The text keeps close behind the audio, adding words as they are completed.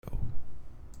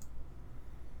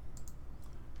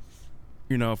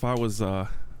if I was on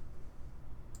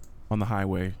the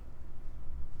highway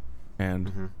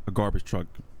and a garbage truck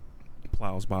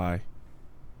plows by,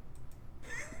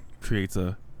 creates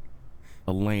a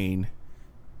lane,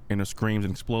 and it screams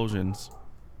and explosions,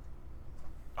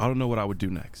 I don't know what I would do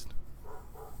next.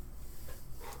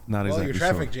 Not exactly your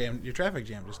traffic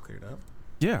jam just cleared up.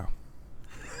 Yeah.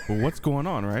 Well, what's going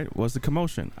on, right? What's the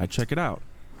commotion? I check it out.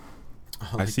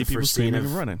 Like I see people screaming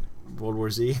and running. World War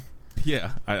Z.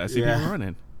 Yeah, I see people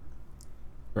running.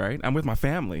 Right? I'm with my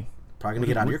family. Probably gonna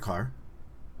get out of your car.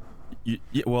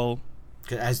 Well,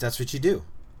 as that's what you do.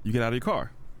 You get out of your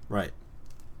car. Right.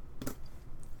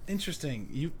 Interesting.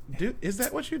 You do? Is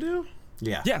that what you do?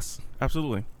 Yeah. Yes,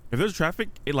 absolutely. If there's traffic,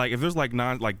 if there's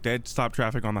dead stop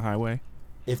traffic on the highway,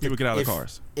 people get out of the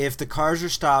cars. If the cars are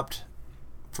stopped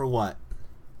for what?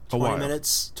 20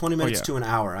 minutes? 20 minutes to an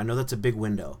hour. I know that's a big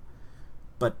window.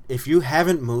 But if you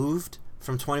haven't moved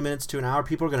from 20 minutes to an hour,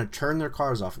 people are going to turn their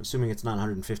cars off, assuming it's not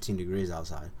 115 degrees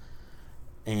outside.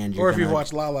 Or if you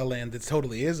watch La La Land, it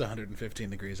totally is 115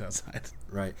 degrees outside.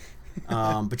 Right.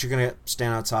 But you're going to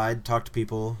stand outside, talk to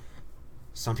people.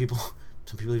 Some people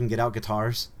even get out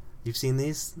guitars. You've seen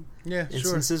these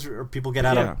instances where people get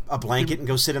out a blanket and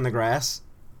go sit in the grass?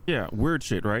 Yeah, weird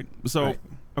shit, right? So,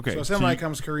 okay. So somebody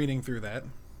comes careening through that.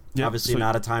 Yep, obviously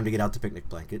not a time to get out the picnic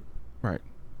blanket. Right.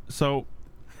 So,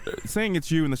 saying it's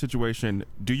you in the situation,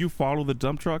 do you follow the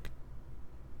dump truck?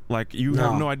 Like, you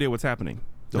have no idea what's happening?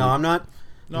 No, I'm not.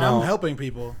 No, I'm helping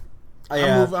people.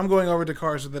 I'm going over to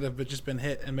cars that have just been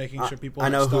hit and making sure people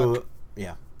aren't stuck.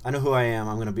 I know who I am.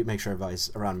 I'm going to make sure everybody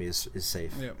around me is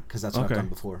safe. Because that's what I've done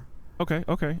before. Okay.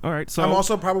 All right. So I'm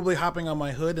also probably hopping on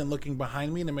my hood and looking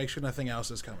behind me to make sure nothing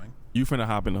else is coming. You finna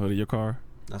hop in the hood of your car?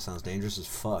 That sounds dangerous as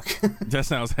fuck. That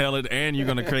sounds hella, and you're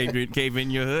gonna cave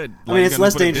in your hood. I mean, it's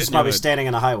less dangerous probably standing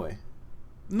on a highway.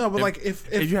 No, but if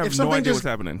you have no idea what's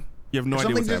happening, you have no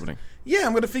idea what's happening. Yeah,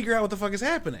 I'm gonna figure out what the fuck is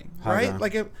happening, right?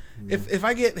 Like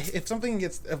if something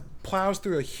plows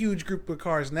through a huge group of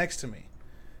cars next to me,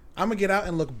 I'm gonna get out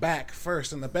and look back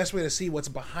first, and the best way to see what's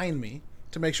behind me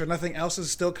to make sure nothing else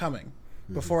is still coming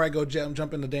before I go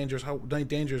jump into danger's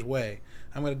way.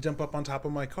 I'm gonna jump up on top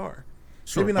of my car.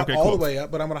 Sure. Maybe not all the way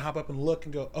up, but I'm going to hop up and look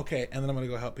and go, okay, and then I'm going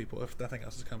to go help people if nothing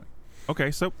else is coming.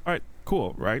 Okay, so, all right,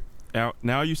 cool, right?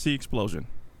 Now you see explosion,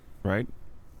 right?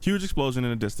 Huge explosion in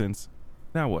the distance.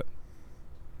 Now what?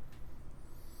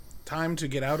 Time to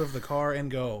get out of the car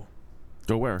and go.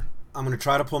 Go where? I'm going to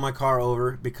try to pull my car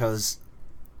over because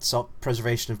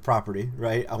self-preservation of property,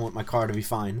 right? I want my car to be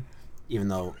fine, even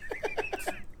though,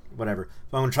 whatever.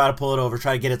 But I'm going to try to pull it over,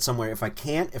 try to get it somewhere. If I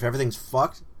can't, if everything's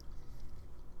fucked,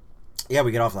 yeah,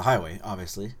 we get off the highway,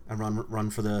 obviously, and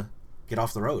get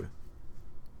off the road.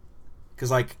 Because,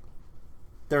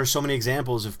 there are so many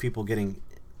examples of people getting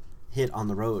hit on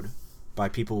the road by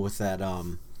people with that,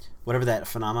 whatever that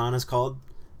phenomenon is called,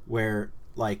 where,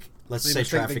 let's say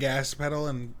traffic... Take the gas pedal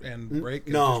and brake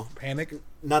and just panic?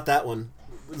 Not that one.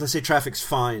 Let's say traffic's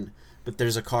fine, but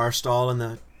there's a car stall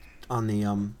on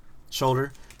the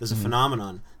shoulder. There's a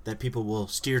phenomenon that people will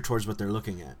steer towards what they're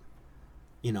looking at.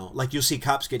 You'll see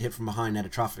cops get hit from behind at a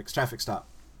traffic stop,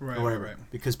 right.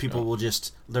 Because people will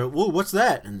whoa, what's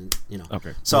that? And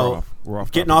okay. So we're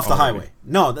off getting off the highway.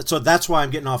 No, so that's why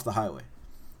I'm getting off the highway.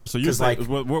 So you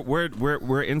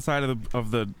we're inside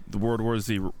of the World War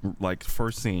Z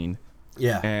first scene.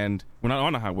 Yeah. And we're not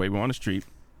on the highway. We're on the street,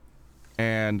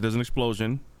 and there's an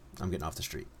explosion. I'm getting off the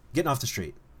street.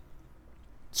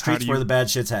 Street's where the bad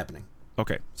shit's happening.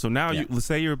 Okay. So now let's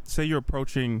say you're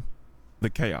approaching the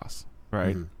chaos.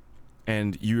 Right,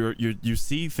 and you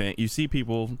see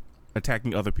people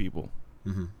attacking other people.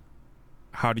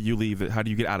 How do you leave it? How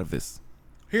do you get out of this?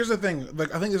 Here's the thing.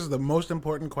 I think this is the most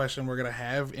important question we're gonna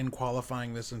have in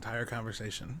qualifying this entire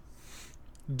conversation.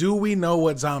 Do we know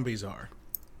what zombies are?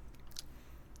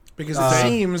 Because it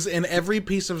seems in every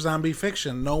piece of zombie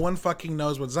fiction, no one fucking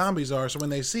knows what zombies are. So when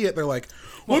they see it, they're like,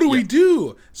 what do we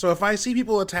do? So if I see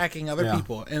people attacking other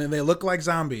people and they look like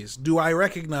zombies, do I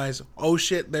recognize, oh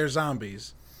shit, they're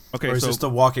zombies? Okay, or is this the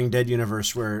Walking Dead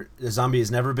universe where the zombie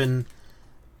has never been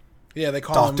they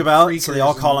call talked them about, so they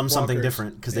all call them walkers. Something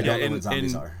different because they don't know what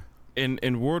zombies are.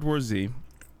 In World War Z,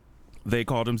 they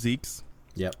called them Zeeks.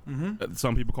 Yep.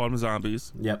 Some people call them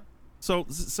zombies. Yep. So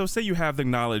say you have the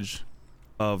knowledge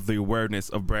of the awareness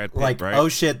of Brad Pitt, right? Oh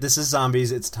shit, this is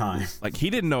zombies, it's time.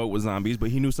 He didn't know it was zombies, but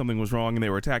he knew something was wrong and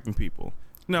they were attacking people.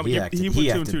 No, he put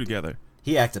two and two together.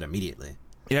 He acted immediately.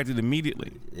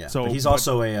 Yeah, so but he's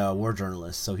also a war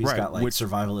journalist, so he's got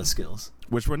survivalist skills.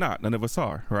 Which we're not. None of us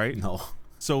are, right? No.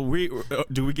 So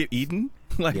do we get eaten?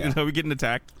 Are we getting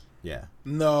attacked? Yeah.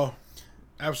 No.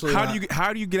 Absolutely.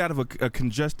 How do you get out of a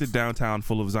congested downtown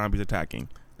full of zombies attacking?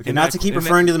 Okay, not to keep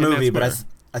referring to the movie, but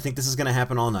I think this is going to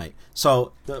happen all night.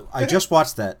 So I just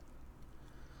watched that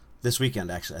this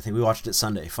weekend. Actually, I think we watched it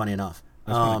Sunday. Funny enough.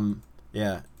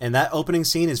 Yeah, and that opening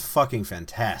scene is fucking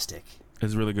fantastic.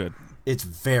 It's really good. It's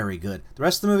very good. The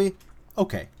rest of the movie,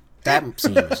 okay. That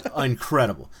scene is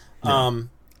incredible. Yeah.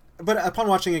 But upon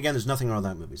watching it again, there's nothing wrong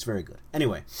with that movie. It's very good.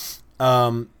 Anyway,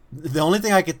 the only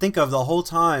thing I could think of the whole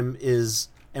time is,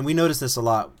 and we noticed this a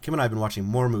lot, Kim and I have been watching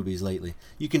more movies lately.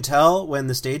 You can tell when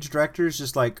the stage director is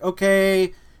just like,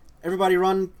 okay, everybody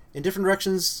run in different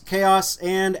directions, chaos,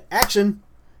 and action.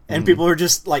 And people are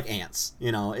just like ants.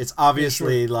 You know, it's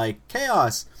obviously like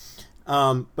chaos.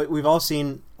 But we've all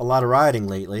seen a lot of rioting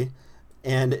lately.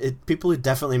 And people are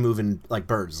definitely moving like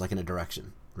birds, like in a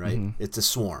direction, right? Mm-hmm. It's a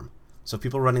swarm. So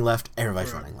people running left,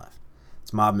 everybody's running left.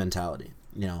 It's mob mentality,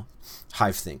 you know,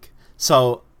 hive think.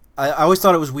 So I always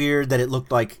thought it was weird that it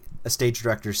looked like a stage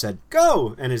director said,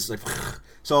 go! And it's like,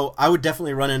 so I would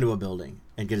definitely run into a building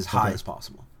and get as high as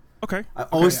possible. Okay. I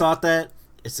always thought that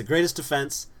it's the greatest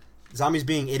defense. Zombies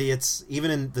being idiots,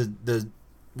 even in the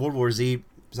World War Z,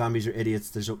 zombies are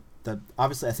idiots.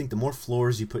 Obviously, I think the more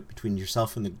floors you put between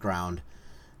yourself and the ground,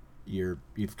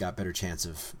 you've got better chance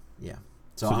of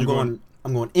So I'm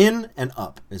going in and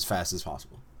up as fast as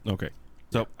possible. Okay,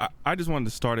 so I just wanted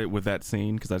to start it with that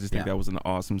scene because I just think that was an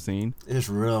awesome scene. It is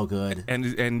real good,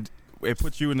 and it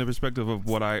puts you in the perspective of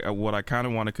what I kind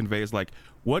of want to convey is like,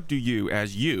 what do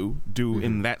you do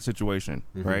in that situation,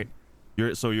 right?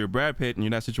 You're Brad Pitt and you're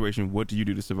in that situation. What do you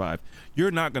do to survive?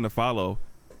 You're not going to follow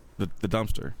the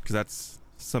dumpster because that's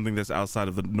something that's outside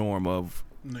of the norm of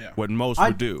what most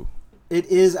would do. It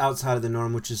is outside of the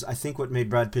norm, which is, I think, what made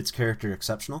Brad Pitt's character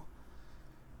exceptional.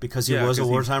 Because he was a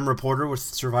wartime reporter with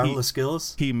survivalist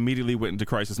skills. He immediately went into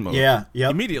crisis mode. Yeah,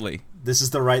 yep. Immediately. This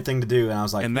is the right thing to do. And I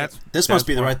was like, this must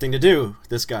be the right thing to do,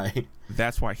 this guy.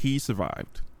 That's why he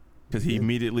survived. Because he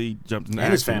immediately jumped into action.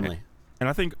 And his family. And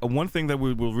I think one thing that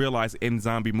we will realize in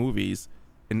zombie movies,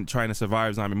 in trying to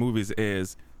survive zombie movies,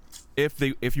 is if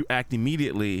you act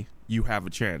immediately, you have a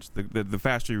chance. The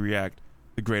faster you react,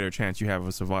 the greater chance you have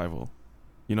of survival.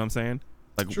 You know what I'm saying?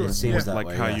 Like, it seems that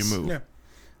way, how you move. Yeah.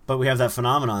 But we have that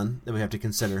phenomenon that we have to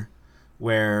consider,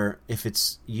 where if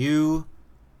it's you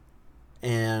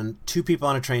and two people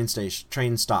on a train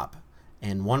stop,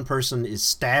 and one person is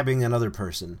stabbing another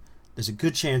person, there's a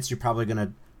good chance you're probably going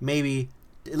to maybe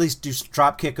at least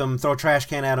drop kick them, throw a trash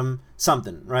can at them,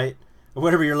 something, right? Or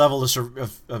whatever your level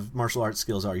of martial arts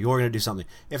skills are, you're going to do something.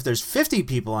 If there's 50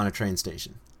 people on a train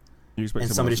station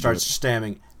and somebody starts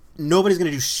stabbing, nobody's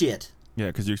going to do shit. Yeah,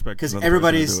 because you expect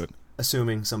everybody's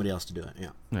assuming somebody else to do it.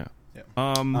 Yeah.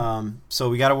 So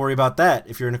we got to worry about that.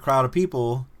 If you're in a crowd of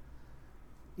people,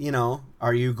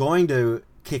 are you going to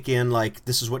kick in like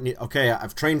this is what? Okay,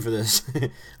 I've trained for this,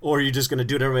 or are you just going to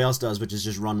do what everybody else does, which is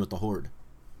just run with the horde?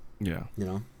 Yeah.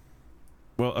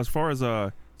 Well, as far as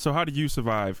so how do you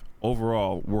survive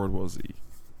overall World War Z?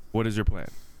 What is your plan?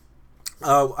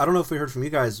 I don't know if we heard from you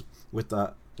guys with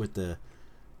the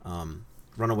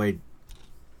runaway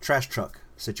trash truck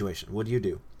situation. What do you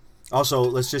do? Also,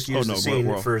 let's just use the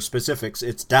scene for specifics.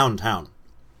 It's downtown.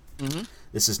 Mm-hmm.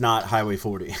 This is not Highway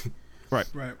 40. Right.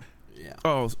 Yeah.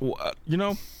 Oh, you're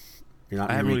not.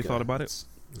 I haven't really thought about it.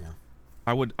 Yeah.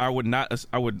 I would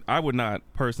not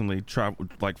personally try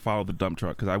follow the dump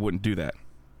truck because I wouldn't do that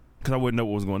because I wouldn't know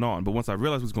what was going on. But once I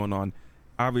realized what's going on,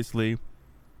 obviously,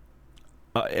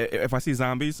 if I see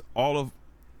zombies, all of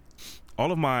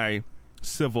my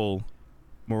civil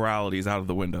morality is out of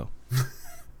the window.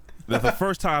 The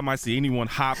first time I see anyone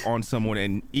hop on someone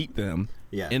and eat them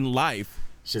in life,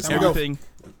 everything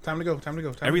time to go.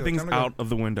 Everything's out of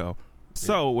the window.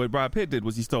 So what Brad Pitt did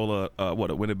was he stole a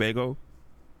Winnebago.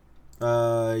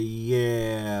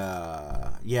 Yeah.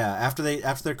 After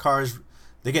their cars,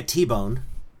 they get T-boned.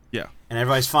 Yeah. And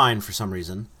everybody's fine for some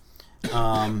reason.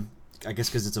 I guess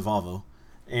because it's a Volvo.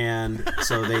 And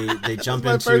so they jump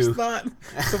That's my first thought.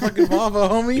 It's a fucking Volvo,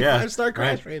 homie. Yeah. 5-star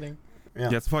crash rating. Yeah,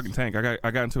 it's a fucking tank.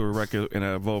 I got into a wreck in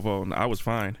a Volvo and I was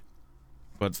fine,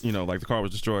 but the car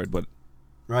was destroyed. But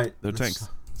they're tanks.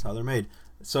 That's how they're made.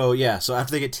 So so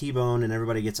after they get T-boned and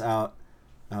everybody gets out,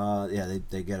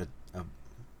 they get a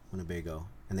Winnebago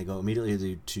and they go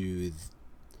immediately to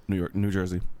New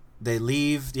Jersey. They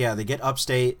leave. Yeah, they get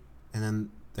upstate and then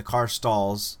the car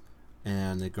stalls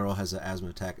and the girl has an asthma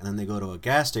attack and then they go to a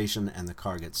gas station and the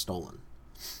car gets stolen.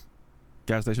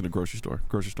 Gas station or grocery store?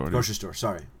 Grocery store.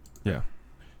 Sorry. Yeah.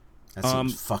 That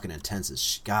seems fucking intense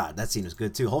as God. That scene is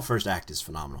good too. The whole first act is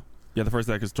phenomenal. Yeah, the first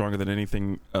act is stronger than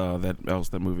anything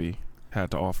that movie had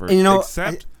to offer. And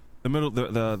except the middle,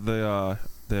 the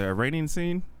Iranian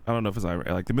scene I don't know if it's Iraq,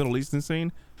 like the Middle Eastern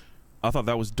scene. I thought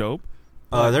that was dope.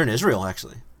 They're in Israel,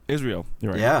 actually. Israel,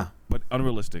 you're right. Yeah. But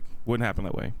unrealistic. Wouldn't happen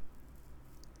that way.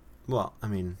 Well, I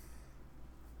mean...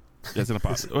 It's an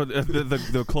impossible.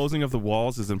 The closing of the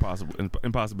walls is impossible.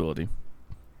 Impossibility.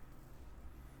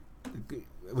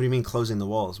 What do you mean closing the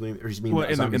walls? What do you mean well,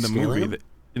 in the movie,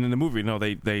 in the movie, no,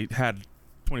 they had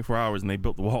 24 hours and they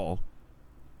built the wall.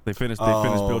 They finished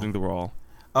building the wall.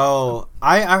 Oh,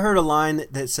 I heard a line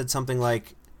that said something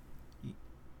like,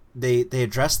 they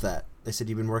addressed that. They said,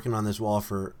 you've been working on this wall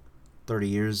for 30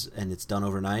 years and it's done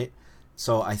overnight.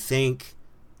 So I think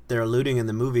they're alluding in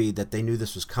the movie that they knew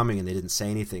this was coming and they didn't say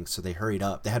anything, so they hurried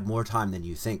up. They had more time than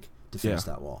you think to finish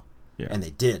that wall. Yeah. And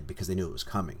they did because they knew it was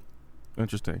coming.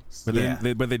 Interesting. But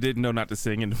they didn't know not to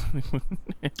sing.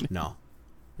 No.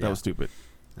 That was stupid.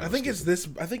 I think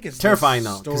it's terrifying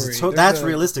though, because that's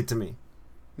realistic to me.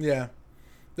 Yeah.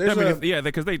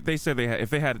 Because they said they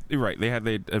had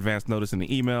advanced notice in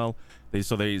the email. As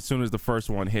soon as the first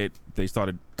one hit, they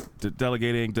started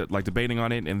delegating, debating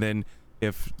on it, and then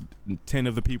if 10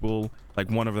 of the people, like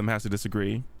one of them has to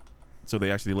disagree, so they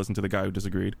actually listened to the guy who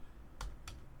disagreed.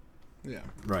 Yeah.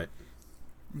 Right.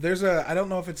 There's I don't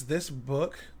know if it's this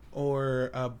book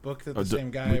or a book that the same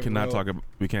guy wrote.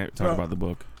 We can't talk about the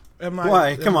book.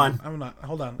 Why? Come on. I'm not.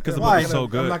 Hold on. Because the book is so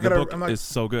good. The book is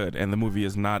so good, and the movie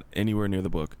is not anywhere near the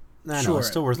book. No, it's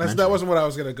still worth mentioning. That wasn't what I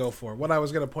was going to go for. What I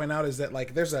was going to point out is that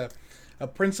like there's a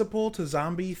principle to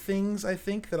zombie things, I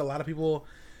think, that a lot of people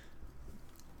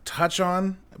touch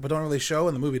on but don't really show,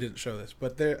 and the movie didn't show this.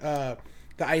 But the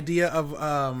idea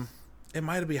of it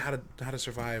might be how to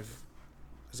survive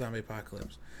a zombie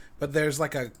apocalypse. But there's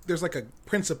like a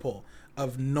principle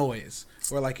of noise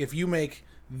where like if you make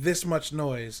this much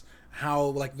noise, how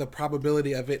like the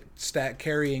probability of it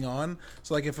carrying on.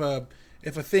 So like if a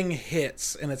thing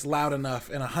hits and it's loud enough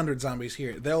and 100 zombies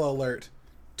hear it, they'll alert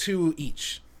 2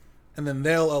 each, and then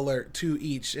they'll alert 2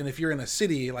 each. And if you're in a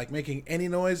city like making any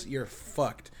noise, you're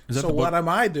fucked. So what am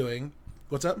I doing?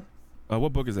 What's up?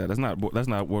 What book is that? That's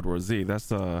not World War Z.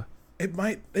 That's I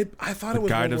thought it was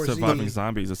Guide World of War Surviving Z.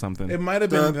 Zombies or something. It might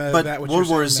have been that. World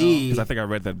War Z. Because I think I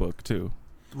read that book too.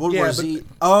 World War Z.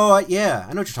 Oh yeah,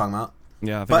 I know what you're talking about.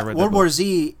 Yeah, I think I read that World book. War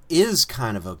Z is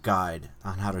kind of a guide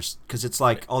on how to, because it's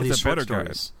like all these short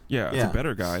stories. Yeah, it's a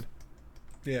better guide.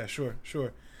 Yeah, sure.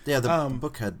 Yeah, the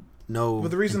book had no.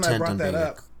 But the reason I brought that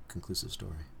up, conclusive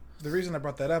story. The reason I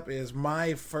brought that up is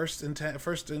my first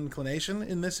inclination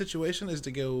in this situation is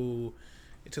to go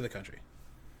to the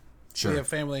country.Ure. We have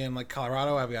family in like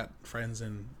Colorado. I've got friends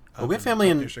in. We have family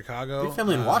in Chicago. We have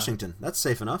family in Washington. That's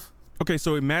safe enough. Okay,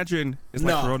 so imagine it's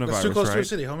like coronavirus, that's too close right? to a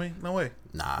city, homie. No way.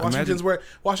 Nah.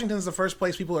 Washington's the first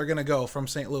place people are going to go from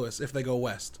St. Louis if they go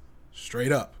west,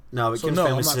 straight up. No, but so Kim's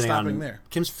family's I'm not stopping there.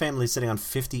 Kim's family's sitting on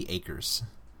 50 acres.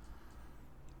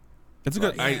 It's a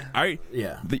good.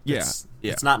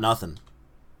 It's not nothing.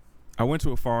 I went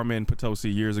to a farm in Potosi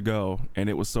years ago, and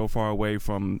it was so far away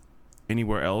from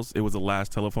anywhere else. It was the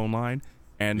last telephone line,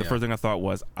 and the first thing I thought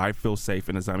was, I feel safe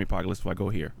in a zombie apocalypse if I go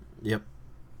here. Yep.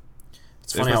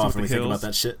 It's funny how often we think about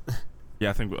that shit. Yeah,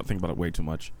 I think about it way too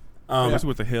much. Especially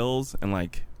with the hills and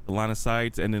like the line of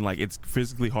sight, and then like it's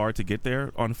physically hard to get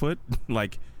there on foot.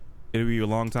 Like it'll be a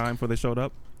long time before they showed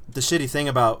up. The shitty thing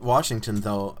about Washington,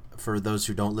 though, for those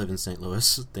who don't live in St.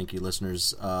 Louis, thank you,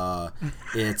 listeners,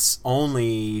 it's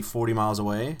only 40 miles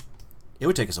away. It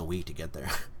would take us a week to get there.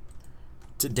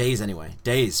 Days, anyway.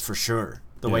 Days, for sure.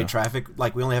 The way traffic,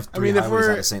 like, we only have 3 highways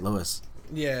out of St. Louis.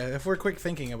 Yeah, if we're quick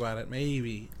thinking about it,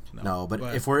 maybe. No,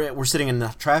 but if we're sitting in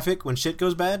the traffic when shit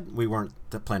goes bad, we weren't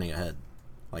planning ahead.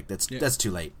 Like, that's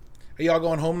too late. Are y'all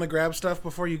going home to grab stuff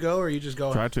before you go, or are you just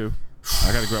going? Try to.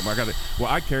 I gotta grab. Well,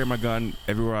 I carry my gun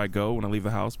everywhere I go when I leave the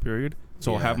house. Period.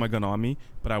 So I'll have my gun on me,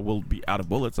 but I will be out of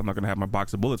bullets. I'm not gonna have my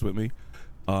box of bullets with me,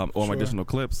 or my additional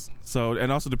clips. So,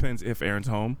 and also depends if Aaron's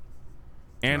home,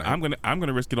 and I'm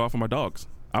gonna risk it all for my dogs.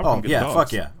 Fuck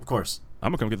yeah, of course.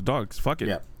 I'm gonna come get the dogs. Fuck it.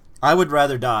 Yeah, I would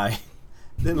rather die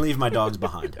than leave my dogs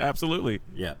behind. Absolutely.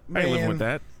 Yeah, I ain't living with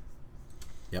that.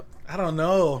 Yep. I don't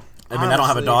know. I mean, I don't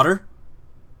have a daughter.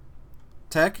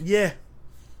 Tech. Yeah.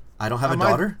 I don't have a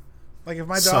daughter. Like if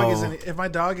my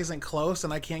dog isn't close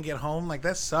and I can't get home, like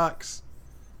that sucks.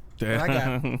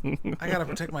 I gotta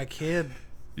protect my kid.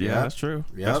 Yeah, that's true.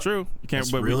 Yep. That's true. You can't.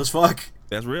 That's real as fuck.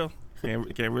 That's real.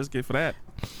 Can't risk it for that.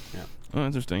 Yeah. Oh,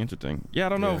 interesting. Yeah, I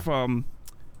don't know if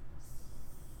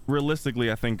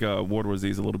realistically, I think World War Z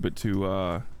is a little bit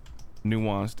too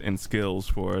nuanced in skills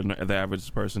for the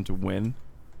average person to win.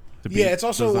 It's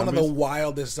also one of the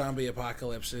wildest zombie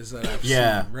apocalypses that I've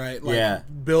seen, right? Like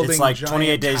building it's like giant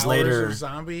 28 days later. Of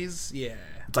zombies, yeah.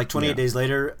 It's like 28 days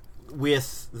later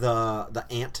with the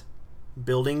ant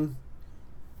building.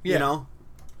 Yeah. You know.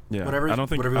 Yeah. Whatever. I don't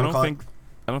think. Whatever you wanna call it.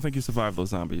 I don't think you survive those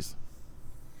zombies.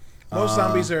 Most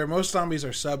zombies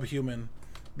are subhuman.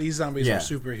 These zombies are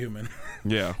superhuman.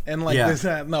 Yeah. And like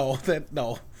no.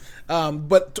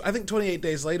 But I think 28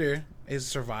 days later is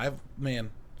survivable. You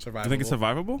think it's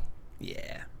survivable?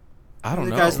 Yeah. I don't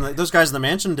know. Those guys in the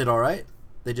mansion did all right.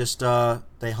 They just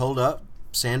they holed up,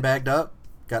 sandbagged up,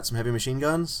 got some heavy machine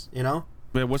guns. You know.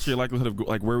 But what's your likelihood of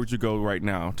like where would you go right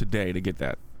now today to get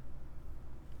that?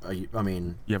 I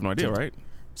mean, you have no idea, right?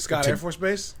 Scott Air Force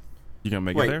Base. You gonna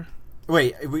make it there?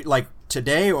 Wait, like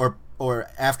today or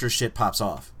after shit pops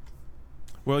off?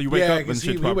 Well, you wake up and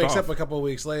shit pops off. He wakes up a couple of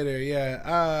weeks later.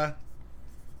 Yeah.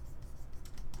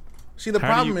 See, the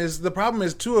problem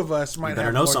is two of us might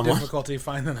have more difficulty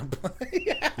finding a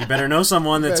place. You better know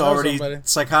someone that's already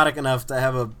psychotic enough to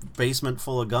have a basement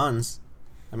full of guns.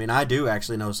 I mean, I do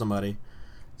actually know somebody.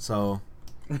 So,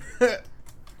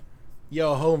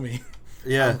 yo, homie.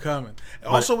 Yeah, I'm coming.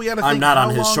 Also, we got to think. I'm not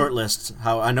on his short list.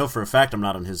 I know for a fact I'm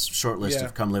not on his short list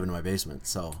of come live in my basement.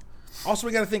 So, also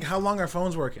we got to think how long our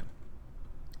phones working.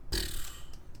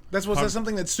 That's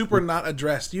something that's super not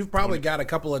addressed. You've probably got a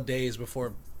couple of days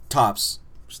before tops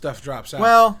stuff drops out.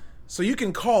 Well, so you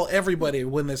can call everybody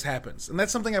when this happens, and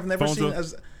that's something I've never seen.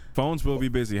 Phones will be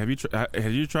busy. Have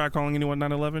you tried calling anyone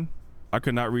 911? I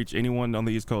could not reach anyone on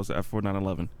the East Coast for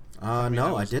 911.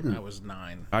 No, I didn't. I was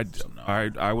 9.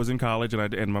 I was in college,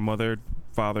 and my mother,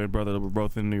 father, and brother were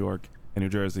both in New York and New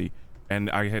Jersey, and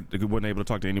I wasn't able to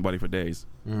talk to anybody for days.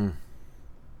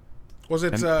 Was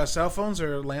it cell phones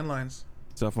or landlines?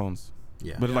 Cell phones.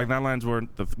 Yeah, but like landlines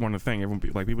weren't the thing.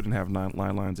 People didn't have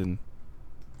landlines in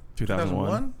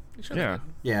 2001.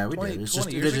 Yeah, we did.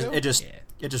 It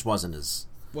just wasn't as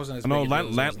no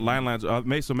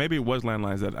landlines. So maybe it was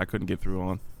landlines that I couldn't get through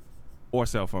on, or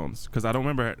cell phones, because I don't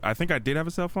remember. I think I did have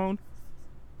a cell phone.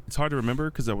 It's hard to remember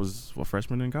because I was a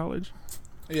freshman in college.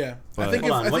 Yeah, but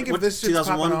I think if this shit's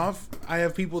popping off, I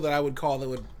have people that I would call that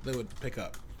would pick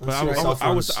up. But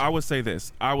I would say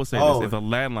this. If the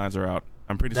landlines are out,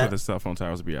 I'm pretty sure the cell phone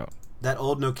towers will be out. That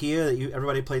old Nokia that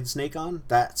everybody played Snake on,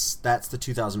 that's the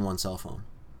 2001 cell phone.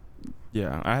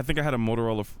 Yeah, I think I had a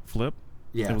Motorola Flip.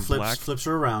 Yeah, flips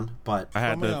are around, but I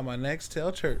had on my next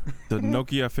tail chirp. The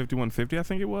Nokia 5150, I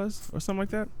think it was, or something like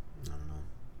that. I don't know.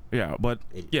 Yeah, but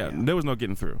there was no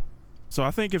getting through. So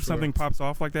I think if something pops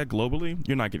off like that globally,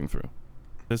 you're not getting through.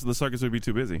 The circuits would be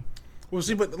too busy. Well,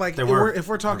 see, but like if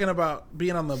we're talking about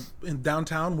being in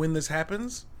downtown when this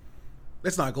happens,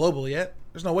 it's not global yet.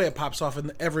 There's no way it pops off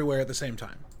everywhere at the same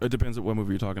time. It depends on what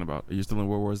movie you're talking about. Are you still in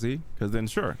World War Z? Because then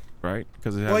sure, right?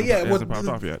 Because it hasn't popped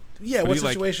off yet. Yeah, what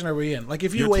situation are we in? Like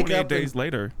if you wake up 28 days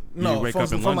later, no, you wake up in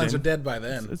phone London, lines are dead by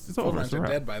then. Phone lines are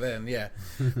dead by then. Yeah,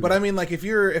 but I mean, like if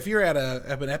you're at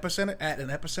an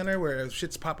epicenter where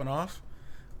shit's popping off,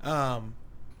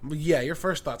 your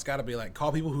first thought's got to be like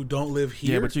call people who don't live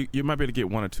here. Yeah, but you might be able to get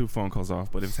 1 or 2 phone calls off.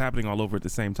 But if it's happening all over at the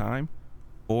same time,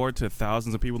 or to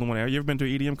thousands of people in one area, you ever been to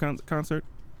an EDM concert?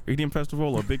 EDM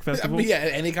festival or a big festival? Yeah,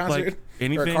 any concert, like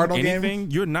anything,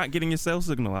 you're not getting your cell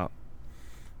signal out.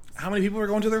 How many people are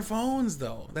going to their phones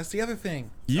though? That's the other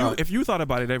thing. If you thought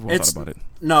about it, everyone thought about it.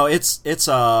 No, it's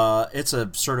a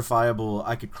certifiable.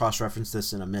 I could cross-reference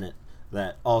this in a minute.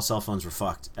 That all cell phones were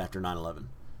fucked after 9/11.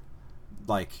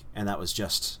 And that was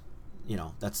just,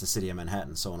 that's the city of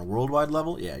Manhattan. So on a worldwide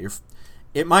level,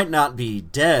 it might not be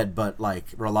dead, but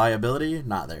reliability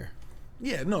not there.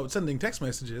 Yeah, no, sending text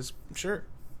messages, sure.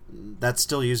 That's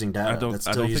still using data. That's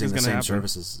still using the same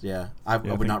services. Yeah, I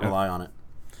would not rely on it.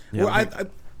 Yeah, well,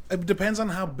 it depends on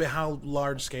how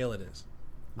large scale it is.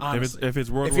 Honestly, if it's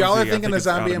World War Z, y'all are Z, thinking the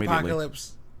zombie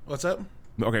apocalypse, what's up?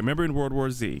 Okay, remember in World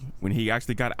War Z when he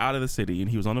actually got out of the city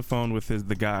and he was on the phone with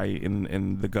the guy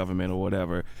in the government or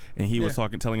whatever, and he was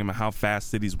telling him how fast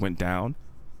cities went down.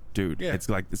 Dude, it's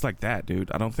like that,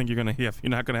 dude. I don't think you're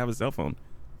not gonna have a cell phone.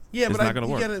 Yeah, it's but not gonna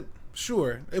work.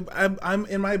 Sure. I'm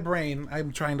in my brain.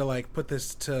 I'm trying to put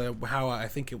this to how I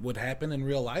think it would happen in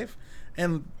real life,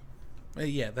 and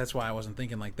that's why I wasn't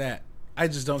thinking like that. I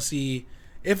just don't see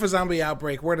if a zombie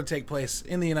outbreak were to take place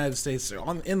in the United States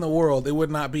or in the world, it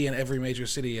would not be in every major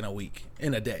city in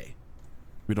a day.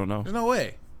 We don't know. There's no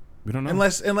way. We don't know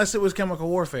unless it was chemical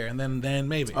warfare, and then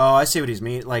maybe. Oh, I see what he's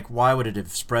mean. Why would it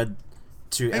have spread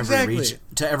to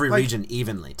every region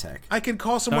evenly, Tech? I could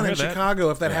call someone in Chicago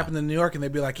if that happened in New York, and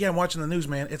they'd be like, "Yeah, I'm watching the news,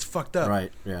 man. It's fucked up."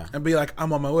 Right. Yeah. And be like,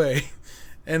 "I'm on my way,"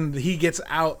 and he gets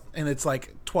out, and it's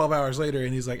 12 hours later,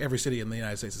 and he's like, "Every city in the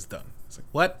United States is done." It's like,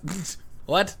 what?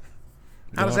 What?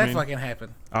 How does that fucking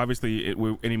happen? Obviously,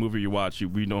 any movie you watch,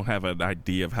 we don't have an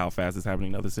idea of how fast it's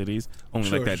happening in other cities.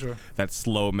 Only that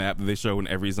slow map that they show in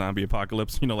every zombie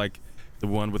apocalypse. The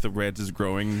one with the reds is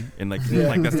growing, and like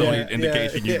that's the only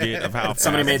indication you get of how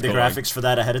somebody made the going. graphics for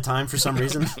that ahead of time for some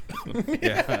reason.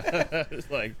 Yeah, it's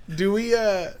like do we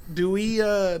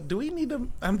need to?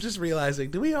 I'm just realizing.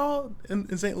 Do we all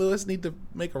in St. Louis need to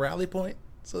make a rally point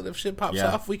so that if shit pops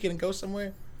off, we can go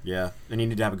somewhere? Yeah, and you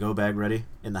need to have a go bag ready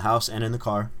in the house and in the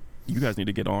car. you guys need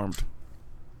to get armed.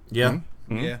 Yeah,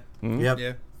 Yeah.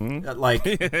 yep. Yeah. Like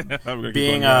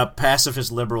being a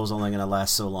pacifist liberal is only going to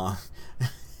last so long.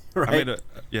 Right?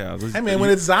 When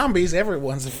it's zombies,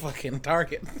 everyone's a fucking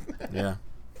target. Yeah.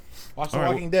 Watch The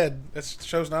Walking Dead. That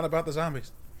show's not about the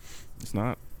zombies. It's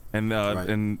not. And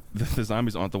and the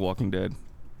zombies aren't The Walking Dead.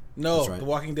 No, right. The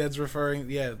Walking Dead's referring.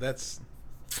 Yeah, that's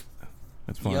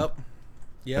fine. Yep.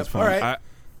 That's fine. All right.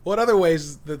 What other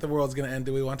ways that the world's gonna end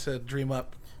do we want to dream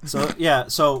up?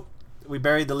 So we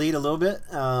buried the lead a little bit.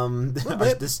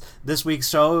 This week's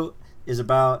show is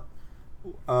about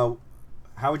how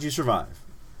would you survive?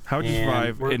 How would you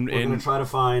survive? We're going to try to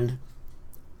find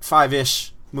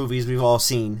 5-ish movies we've all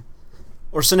seen,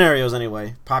 or scenarios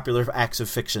anyway, popular acts of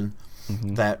fiction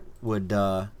that would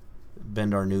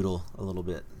bend our noodle a little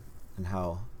bit, and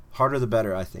how harder the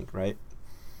better, I think, right?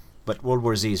 But World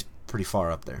War Z is pretty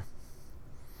far up there.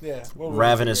 Yeah,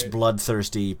 ravenous,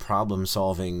 bloodthirsty,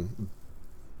 problem-solving,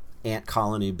 ant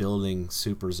colony building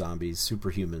super zombies,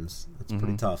 superhumans. That's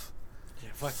pretty tough. Yeah,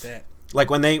 fuck that. Like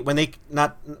when they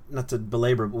not to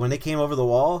belabor, but when they came over the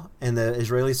wall and the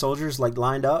Israeli soldiers like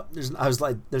lined up, I was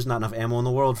like, there's not enough ammo in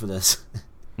the world for this.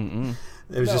 It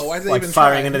was just like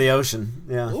firing into the ocean.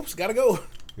 Yeah. Oops, gotta go.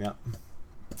 Yeah.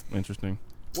 Interesting.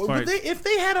 Well, if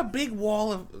they had a big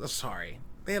wall of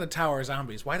they had a tower of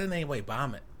zombies, why didn't anybody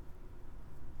bomb it?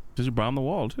 Because you bomb the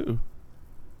wall too.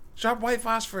 Drop white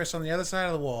phosphorus on the other side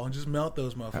of the wall and just melt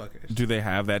those motherfuckers. Do they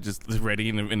have that just ready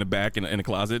in the back in a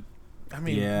closet? I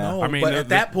mean, yeah. no. But at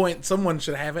that point, someone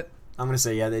should have it. I'm gonna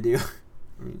say they do.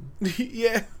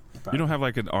 Yeah. You don't have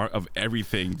like an art of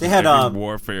everything. They had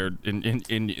warfare in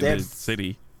the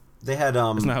city. They had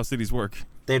That's not how cities work.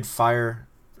 They had fire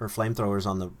or flamethrowers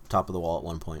on the top of the wall at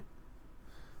one point.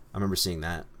 I remember seeing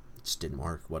that. It just didn't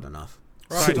work. Wasn't enough.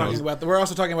 We're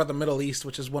also talking about the Middle East,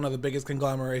 which is one of the biggest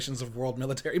conglomerations of world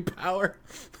military power.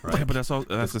 Right. Yeah, but that's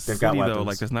a city though.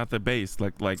 Like that's not the base.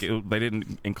 Like they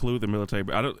didn't include the military.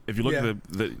 I don't. If you look at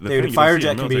the thing,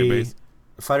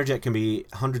 fighter jet can be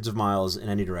hundreds of miles in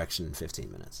any direction in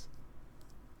 15 minutes.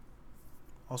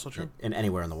 Also true. And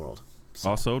anywhere in the world. So.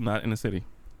 Also not in the city.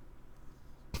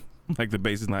 Like the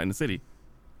base is not in the city.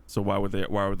 So why would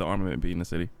the armament be in the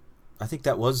city? I think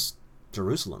that was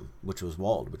Jerusalem, which was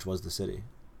walled, which was the city.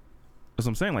 That's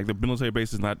what I'm saying. Like the military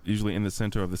base is not usually in the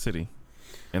center of the city,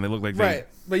 and they look like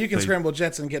but you can scramble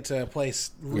jets and get to a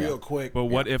place real quick. But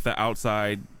what if the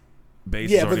outside base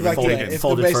has already been taken? If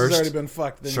the base has already been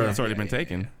fucked, then it's already been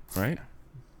taken, right?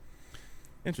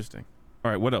 Interesting.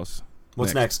 All right, what else?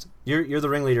 What's next? You're the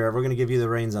ringleader. We're going to give you the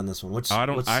reins on this one.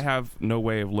 I have no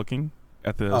way of looking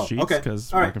at the sheets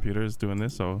because my computer is doing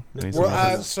this. So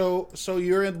so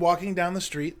you're walking down the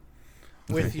street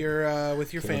with your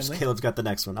family. Caleb's got the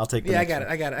next one. I'll take the next one.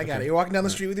 I got it. You're walking down the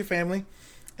street with your family,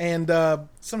 and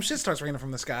some shit starts raining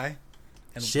from the sky.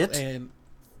 And, shit? And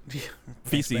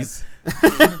feces.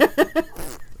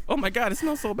 Oh my god, it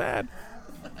smells so bad.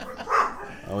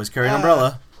 Always carry an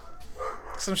umbrella.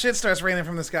 Some shit starts raining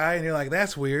from the sky, and you're like,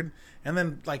 that's weird. And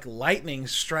then, like, lightning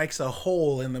strikes a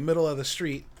hole in the middle of the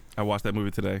street. I watched that movie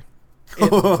today.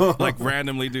 Like,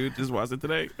 randomly, dude. Just watched it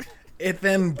today. It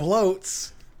then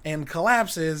bloats and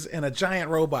collapses, and a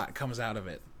giant robot comes out of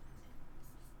it.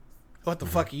 What the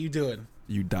fuck are you doing?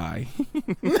 You die.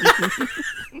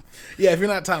 Yeah, if you're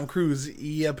not Tom Cruise,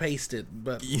 you pasted.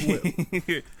 But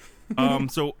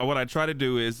so what I try to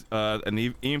do is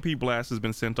an EMP blast has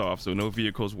been sent off, so no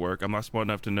vehicles work. I'm not smart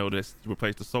enough to notice to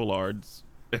replace the solards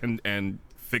and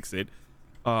fix it.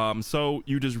 So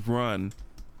you just run,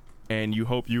 and you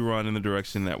hope you run in the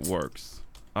direction that works.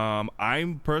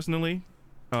 I'm personally,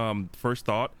 first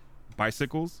thought,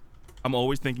 bicycles. I'm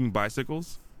always thinking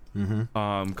bicycles.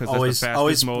 Because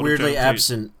always weirdly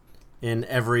absent in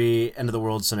every end of the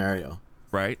world scenario.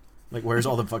 Right. Like, where's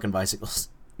all the fucking bicycles?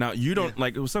 Now you don't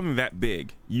like it was something that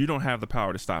big. You don't have the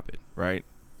power to stop it, right?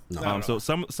 No. So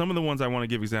some of the ones I want to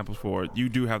give examples for, you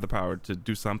do have the power to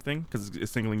do something because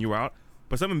it's singling you out.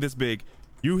 But something this big,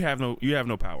 you have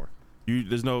no power.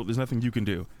 There's nothing you can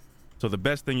do. So the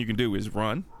best thing you can do is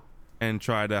run and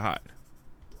try to hide.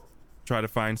 Try to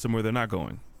find somewhere they're not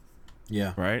going.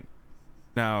 Yeah. Right.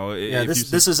 Now,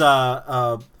 this is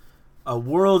a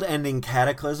world-ending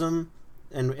cataclysm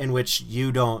in which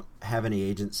you don't have any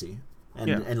agency.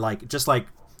 And like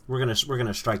we're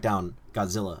gonna strike down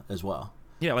Godzilla as well.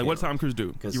 Yeah, like what did Tom Cruise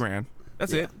do? He ran.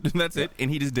 That's it. That's it.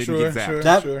 And he just didn't Sure, get sure.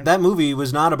 zapped. That movie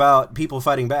was not about people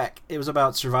fighting back. It was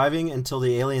about surviving until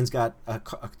the aliens got a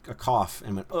cough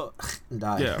and went ugh and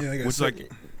died. Yeah, Yeah, I which guess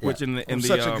which in the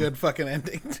such a good fucking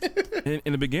ending.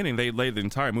 in the beginning they laid the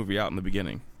entire movie out in the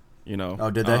beginning. You know. Oh,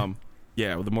 did they?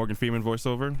 Yeah, with the Morgan Freeman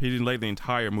voiceover, he didn't lay the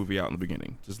entire movie out in the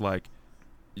beginning. Just like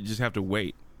you just have to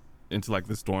wait until like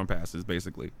the storm passes.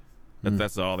 Basically,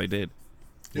 that's all they did.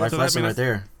 Life lesson right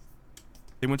there.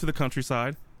 They went to the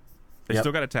countryside. They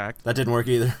still got attacked. That didn't work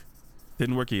either.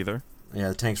 Didn't work either. Yeah,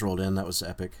 the tanks rolled in. That was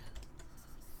epic.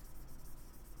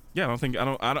 Yeah,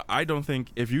 I don't think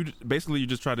if you basically you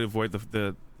just try to avoid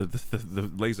the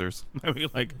lasers. I mean,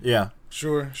 like Yeah,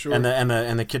 Sure. and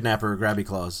the kidnapper grabby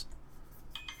claws.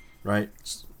 Right.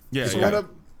 yeah, People, yeah.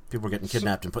 people were getting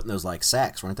kidnapped and put in those like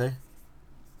sacks, weren't they?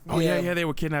 Oh yeah, they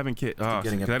were kidnapping kids. Oh,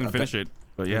 Getting because I didn't finish it.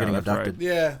 But yeah, getting that's abducted. right.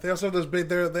 Yeah, they also have those big.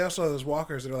 They also have those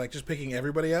walkers that are like just picking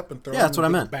everybody up and throwing. Yeah, that's what I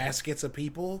big meant. Baskets of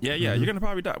people. Yeah, you're gonna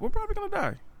probably die. We're probably gonna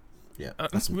die. Yeah.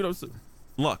 We don't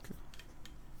luck.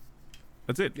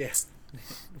 That's it. Yes.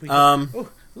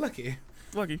 Lucky.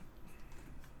 Lucky.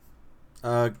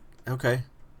 Okay.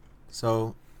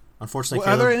 So, unfortunately,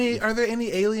 Well, Caleb, are there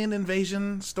any alien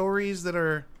invasion stories that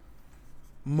are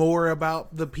more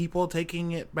about the people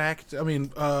taking it back? I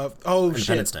mean, Independence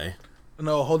shit. Day.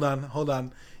 No, hold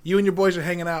on. You and your boys are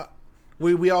hanging out.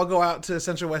 We all go out to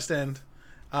Central West End,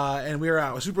 and we were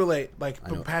out super late, like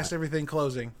past everything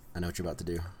closing. I know what you're about to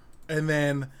do. And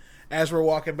then, as we're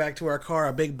walking back to our car,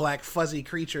 a big black fuzzy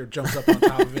creature jumps up on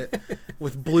top of it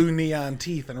with blue neon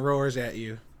teeth and roars at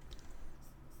you.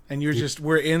 And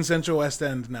we're in Central West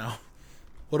End now.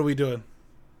 What are we doing?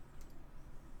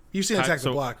 You've seen Attack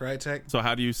the Block, right, Tech? So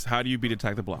how do you beat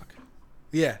Attack the Block?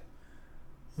 Yeah.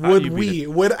 How do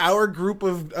you Would our group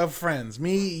of friends,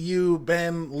 me, you,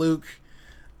 Ben, Luke,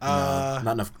 Not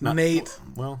enough. Nate,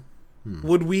 Well,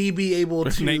 would we be able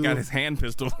to? Nate got his hand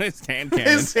pistol, his hand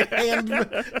cannon,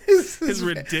 his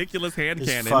ridiculous hand his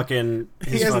cannon. fucking.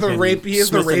 He has the rapier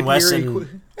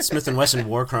Smith and Wesson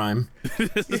war crime.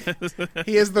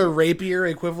 He has the rapier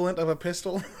equivalent of a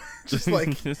pistol. Just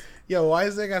like, yo, why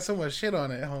is that got so much shit on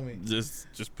it, homie?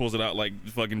 Just pulls it out like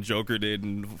fucking Joker did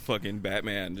in fucking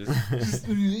Batman.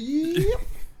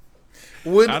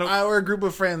 Would our group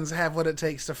of friends have what it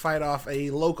takes to fight off a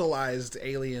localized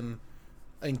alien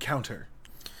encounter?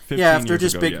 Yeah, if they're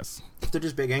just ago, big, yes. if they're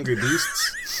just big angry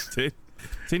beasts.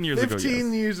 10 years ago,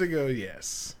 15 years ago,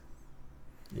 yes.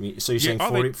 So you're saying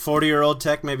 40-year-old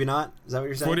Tech, maybe not? Is that what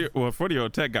you're saying?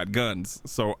 40-year-old Tech got guns,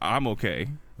 so I'm okay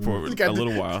for a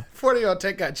little while. 40-year-old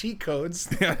Tech got cheat codes.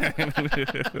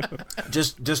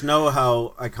 Just know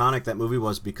how iconic that movie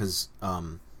was because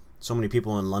so many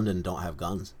people in London don't have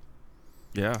guns.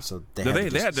 Yeah, so they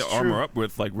had to armor up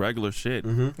with like regular shit.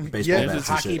 Mm-hmm. Baseball bats,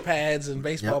 hockey pads and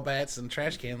baseball bats and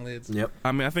trash can lids. Yep.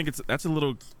 I mean, I think that's a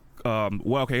little.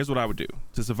 Well, okay. Here's what I would do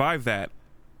to survive that.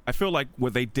 I feel like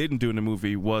what they didn't do in the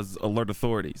movie was alert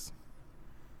authorities.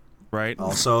 Right.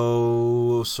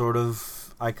 Also, sort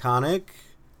of iconic.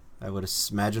 I would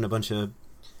imagine a bunch of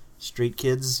street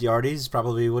kids, yardies,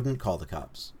 probably wouldn't call the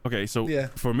cops. Okay, so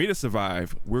for me to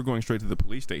survive, we're going straight to the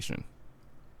police station.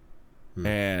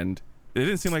 And it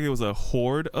didn't seem like it was a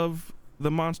horde of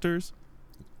the monsters.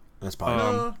 That's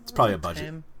probably it's probably a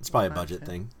budget. It's probably a budget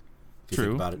thing. If you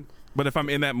think about it. But if I'm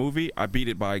in that movie, I beat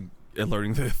it by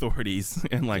alerting the authorities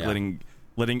and like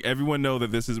letting everyone know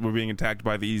that we're being attacked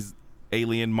by these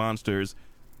alien monsters.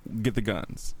 Get the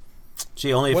guns.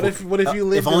 Gee, only what if you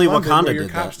lived in London where your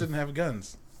cops didn't have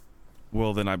guns?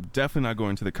 Well, then I'm definitely not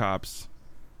going to the cops.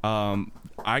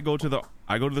 I go to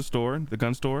the store, the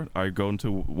gun store. I go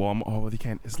into Walmart. Oh, they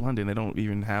can't. It's London. They don't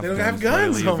even have. They don't have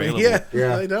guns, homie.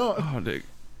 Yeah, they don't. Oh,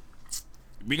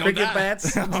 we gonna cricket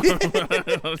bats.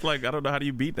 I was like, I don't know how do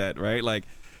you beat that, right? Like,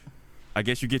 I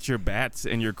guess you get your bats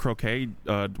and your croquet,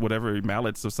 whatever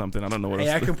mallets or something. I don't know what.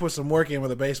 Hey, I can put some work in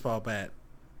with a baseball bat.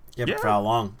 Yeah, but for how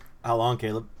long? How long,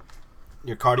 Caleb?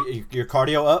 Your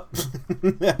cardio up?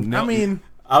 No, I mean,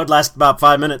 I would last about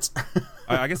 5 minutes.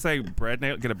 I guess get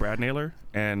a brad nailer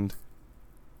and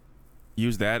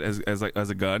use that as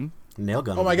a gun. Nail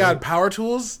gun. Oh my god, power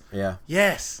tools? Yeah.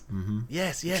 Yes. Mm-hmm.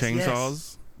 Yes. Chainsaws.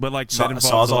 Yes. But like that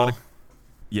involves Sawzall.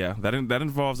 that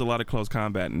involves a lot of close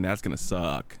combat, and that's gonna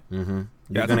suck. Mm-hmm.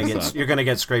 You're gonna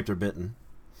get scraped or bitten.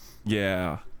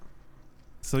 Yeah.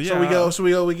 So we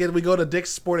go to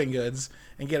Dick's Sporting Goods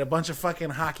and get a bunch of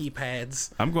fucking hockey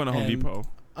pads. I'm going to Home Depot.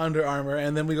 Under Armour,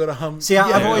 and then we go to Home. See,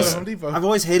 I've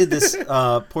always hated this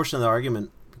portion of the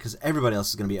argument because everybody else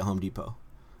is going to be at Home Depot.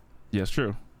 Yeah, it's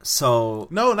true. So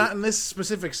no, not in this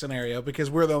specific scenario because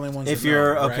we're the only ones. If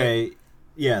you're okay,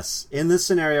 yes, in this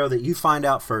scenario that you find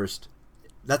out first,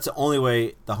 that's the only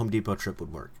way the Home Depot trip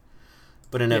would work.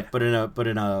 But in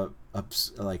a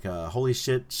like a holy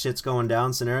shit's going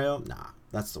down scenario, nah,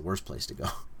 that's the worst place to go.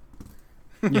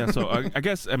 Yeah, so I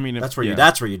guess that's where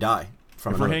you die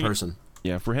from another person.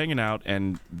 Yeah, if we're hanging out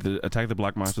and the Attack the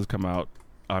Block monsters come out,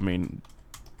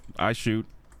 I shoot.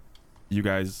 You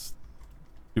guys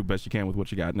do best you can with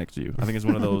what you got next to you. I think it's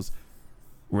one of those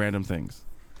random things.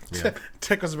 Yeah.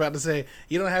 Tech was about to say,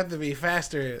 you don't have to be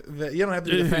faster. You don't have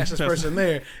to be the fastest person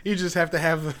there. You just have to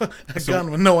have a gun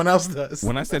when no one else does.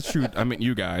 When I said shoot, I meant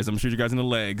you guys. I'm gonna shoot you guys in the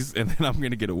legs, and then I'm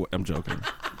gonna get away. I'm joking.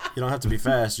 You don't have to be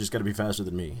fast. You just got to be faster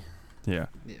than me. Yeah.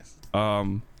 Yes.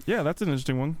 Yeah, that's an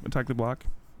interesting one. Attack the Block.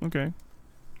 Okay.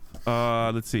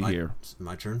 Let's see here.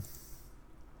 My turn.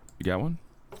 You got one?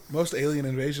 Most alien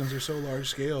invasions are so large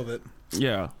scale that.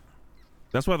 Yeah.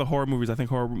 That's why the horror movies. I think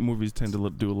horror movies tend to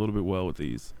do a little bit well with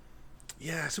these.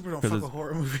 Yeah, I super don't fuck with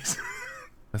horror movies.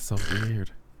 That's so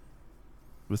weird.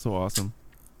 It's so awesome.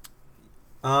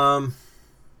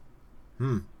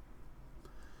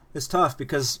 It's tough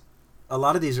because a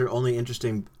lot of these are only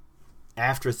interesting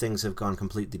after things have gone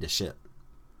completely to shit,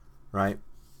 right?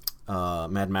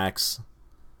 Mad Max.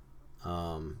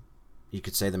 You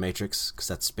could say The Matrix because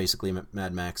that's basically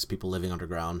Mad Max. People living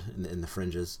underground in the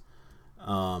fringes.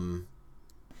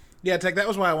 Yeah, Tech, that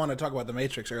was why I wanted to talk about The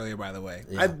Matrix earlier, by the way.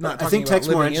 Yeah. I'm not I talking think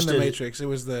about living in The Matrix. It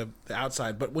was the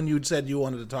outside. But when you said you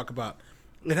wanted to talk about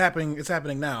it's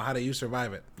happening now. How do you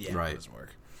survive it? Yeah, right. It doesn't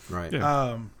work. Right.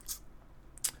 Yeah.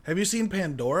 Have you seen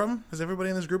Pandorum? Has everybody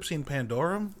in this group seen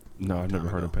Pandorum? No, I've never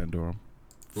heard of Pandorum.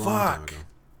 Fuck.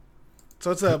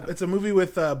 So it's a movie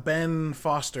with Ben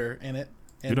Foster in it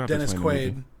and Dennis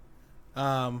Quaid.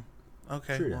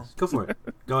 Okay. Sure well. Go for it.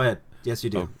 Go ahead. Yes,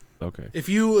 you do. Oh, okay. If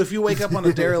you wake up on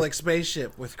a derelict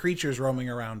spaceship with creatures roaming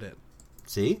around it.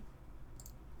 See?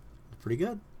 Pretty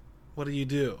good. What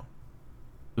do?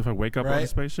 If I wake up on a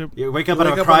spaceship? You wake up on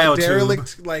a cryo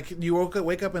derelict, tube. Like you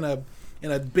wake up in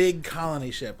a big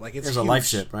colony ship. Like it's There's huge. A life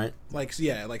ship, right?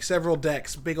 Like several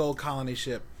decks, big old colony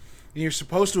ship. And you're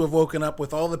supposed to have woken up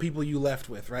with all the people you left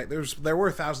with, right? There were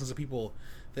thousands of people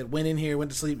that went in here,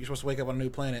 went to sleep. You're supposed to wake up on a new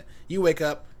planet. You wake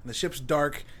up and the ship's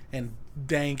dark and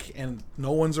dank and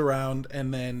no one's around.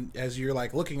 And then as you're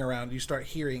like looking around, you start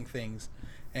hearing things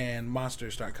and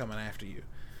monsters start coming after you.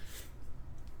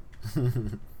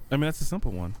 That's a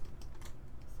simple one.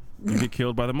 You get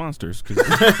killed by the monsters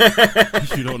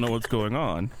because you don't know what's going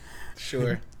on.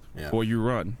 Sure. Yeah. Or you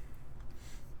run.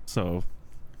 So,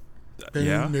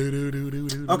 yeah.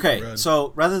 Okay,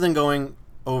 so rather than going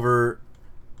over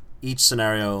each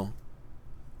scenario,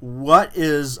 what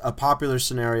is a popular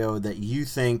scenario that you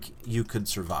think you could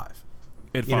survive?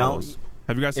 It Follows.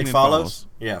 Have you guys seen It Follows?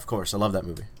 Yeah, of course. I love that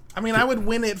movie. I would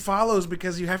win It Follows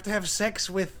because you have to have sex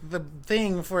with the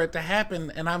thing for it to happen,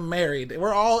 and I'm married.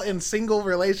 We're all in single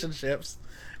relationships.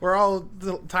 We're all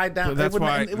tied down. It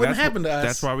wouldn't happen to us.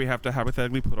 That's why we have to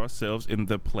hypothetically put ourselves in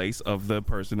the place of the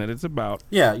person that it's about.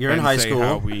 Yeah, you're in high say school.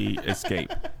 How we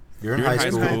escape. You're in high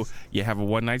school. You have a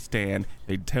one night stand.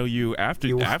 They tell you after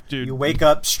you wake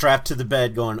up strapped to the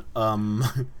bed, going,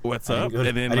 "What's up?"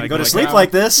 And then I didn't go to sleep like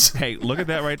this. Hey, look at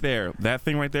that right there. That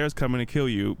thing right there is coming to kill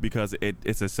you because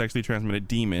it's a sexually transmitted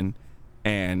demon,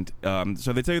 and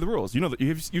so they tell you the rules. You know,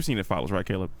 you've seen It Follows, right,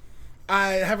 Caleb?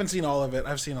 I haven't seen all of it.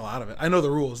 I've seen a lot of it. I know the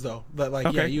rules though, but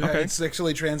it's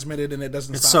sexually transmitted and it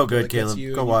doesn't. It's stop so good, Caleb.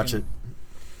 Go watch it.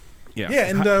 Yeah,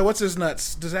 and what's his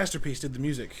nuts? Disaster Piece did the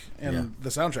music, and the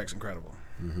soundtrack's incredible.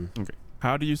 Mm-hmm. Okay,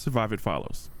 how do you survive It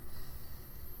Follows?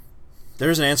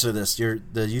 There's an answer to this. The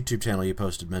YouTube channel you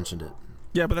posted mentioned it.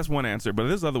 Yeah, but that's one answer. But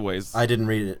there's other ways. I didn't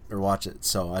read it or watch it,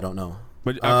 so I don't know.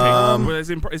 But okay, but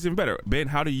it's even better. Ben,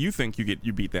 how do you think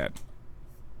you beat that?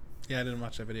 Yeah, I didn't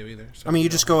watch that video either. So you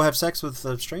just go have sex with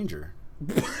a stranger.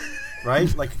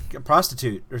 Right? Like a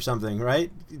prostitute or something,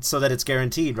 right? So that it's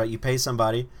guaranteed, right? You pay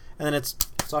somebody, and then it's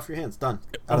off your hands. Done.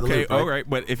 Out of the loop, right? All right.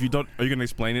 But if you don't, are you going to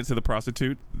explain it to the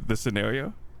prostitute, the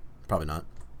scenario? Probably not.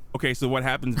 Okay, so what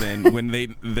happens then when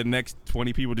the next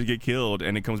 20 people just get killed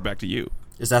and it comes back to you?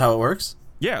 Is that how it works?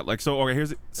 Yeah, like, so, okay,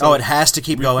 here's it. So it has to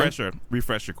keep going?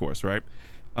 Refresh your course, right?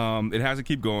 It has to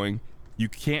keep going. You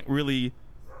can't really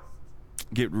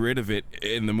get rid of it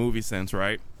in the movie sense,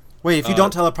 right? Wait, if you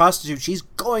don't tell a prostitute, she's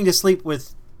going to sleep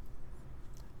with.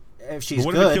 If she's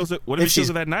what good. What if it kills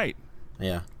her that night?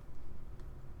 Yeah.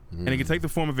 And it can take the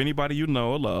form of anybody you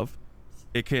know or love.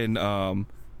 It can.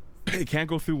 It can't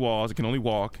go through walls. It can only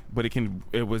walk, but it's going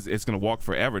to walk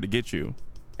forever to get you.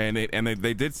 And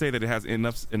they did say that it has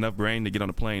enough brain to get on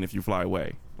a plane if you fly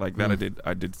away. Like that,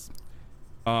 I did.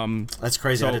 That's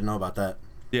crazy. I didn't know about that.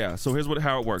 Yeah. So here's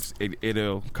how it works.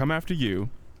 It'll come after you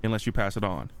unless you pass it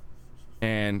on.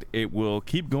 and it will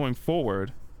keep going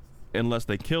forward unless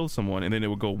they kill someone, and then it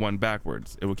will go one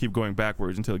backwards. It will keep going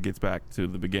backwards until it gets back to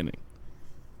the beginning.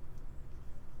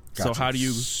 Gotcha. So how do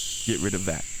you get rid of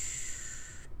that?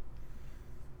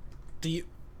 Do you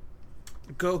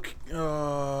go?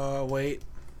 Wait.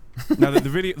 Now the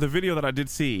video that I did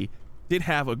see did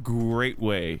have a great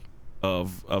way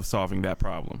of solving that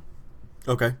problem.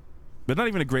 Okay. But not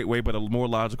even a great way, but a more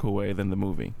logical way than the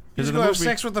movie. You just go have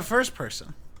sex with the first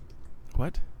person.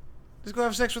 What? Just go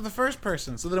have sex with the first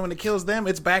person, so that when it kills them,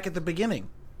 it's back at the beginning.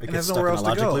 It and there's nowhere else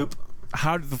to go. Loop.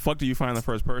 How the fuck do you find the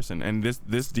first person? And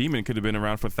this demon could have been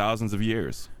around for thousands of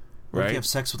years, right? What if you have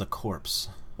sex with a corpse?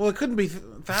 Well, it couldn't be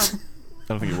thousands. I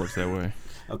don't think it works that way.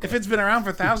 Okay. If it's been around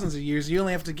for thousands of years, you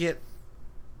only have to get...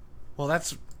 Well,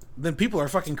 then people are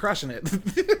fucking crushing it,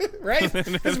 right?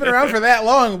 It's been around for that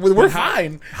long. We're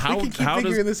fine. We can keep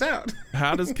figuring this out.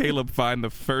 How does Caleb find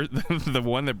the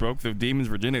one that broke the demon's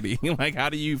virginity? Like, how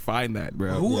do you find that,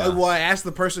 bro? Well, I asked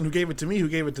the person who gave it to me, who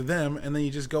gave it to them, and then you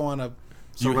just go on a...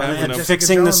 So rather than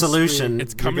fixing the solution,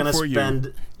 you're going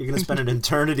to spend an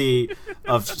eternity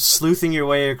of sleuthing your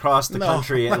way across the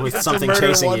country with something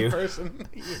chasing you.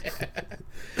 Yeah.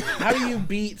 How do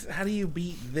you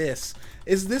beat this?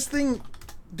 Is this thing?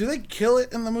 Do they kill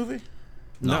it in the movie?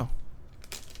 No.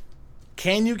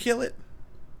 Can you kill it?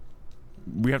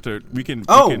 We can.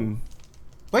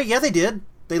 Wait, yeah, they did.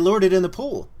 They lured it in the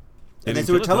pool, and they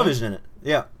threw a television in it.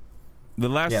 Yeah. The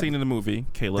last scene in the movie,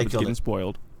 Caleb is getting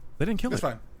spoiled. They didn't kill it. That's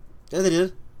fine. Yeah, they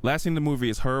did. Last scene in the movie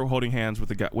is her holding hands with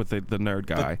the guy, with the nerd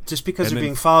guy. But just because you're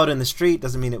being followed in the street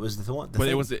doesn't mean it was the one. But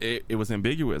it was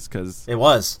ambiguous because it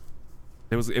was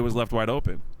left wide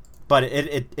open. But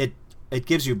it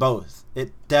gives you both.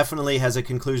 It definitely has a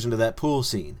conclusion to that pool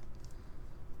scene.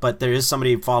 But there is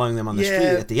somebody following them on the street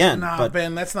at the end. Nah,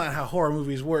 Ben, that's not how horror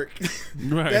movies work.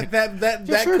 Right. that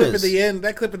clip at the end.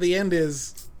 That clip at the end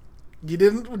is. You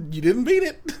didn't beat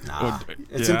it. Nah,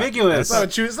 it's ambiguous.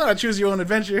 It's not a choose your own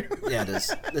adventure. Yeah, it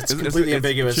is. It's completely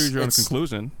ambiguous. Choose your own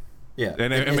conclusion. Yeah.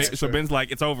 And so Ben's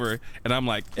like, it's over, and I'm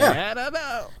like, I don't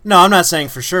know. No, I'm not saying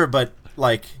for sure, but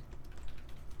like,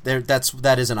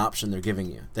 that is an option they're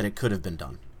giving you, that it could have been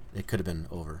done. It could have been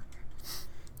over.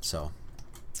 So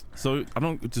do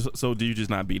you just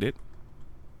not beat it?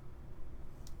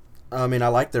 I mean, I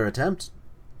like their attempt.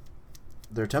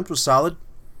 Their attempt was solid.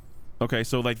 Okay,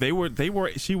 so like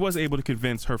she was able to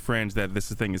convince her friends that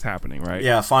this thing is happening, right?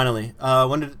 Yeah, finally.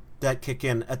 When did that kick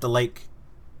in? At the lake.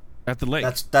 At the lake.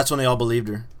 That's when they all believed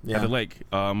her. Yeah. At the lake.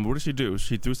 What did she do?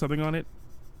 She threw something on it?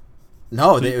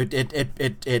 No,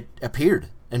 it appeared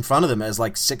in front of them as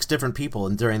like 6 different people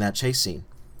during that chase scene.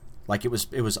 Like it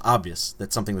was obvious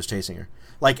that something was chasing her.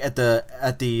 Like at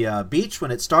the beach when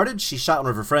it started, she shot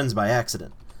one of her friends by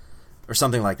accident, or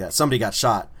something like that. Somebody got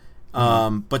shot.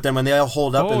 But then when they all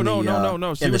holed up in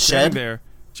the She was shed,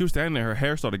 she was standing there. Her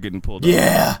hair started getting pulled.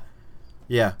 Yeah,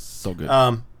 yeah, so good.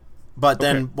 But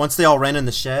then once they all ran in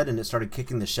the shed and it started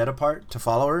kicking the shed apart to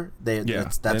follow her,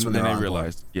 that's when they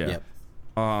realized. Yeah. Yep.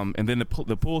 And then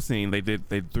the pool scene, they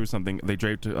threw something. They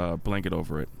draped a blanket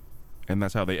over it, and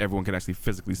that's how everyone could actually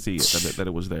physically see it that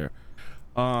it was there.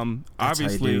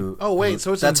 Obviously.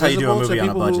 So it's that's how you do a movie on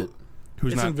a budget.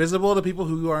 It's invisible to people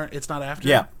who aren't. It's not after.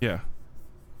 Yeah. Yeah.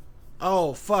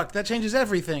 Oh, fuck, that changes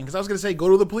everything. Because I was going to say, go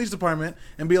to the police department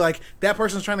and be like, that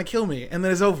person's trying to kill me, and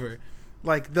then it's over.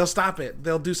 Like, they'll stop it.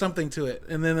 They'll do something to it,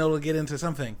 and then it'll get into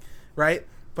something, right?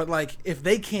 But, like, if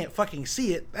they can't fucking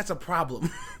see it, that's a problem.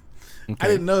 Okay. I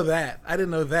didn't know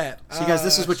that. See, guys,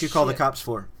 this is what you call the cops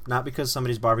for. Not because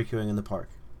somebody's barbecuing in the park.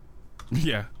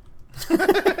 Yeah.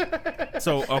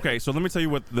 So let me tell you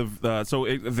what the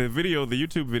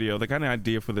YouTube video, the kind of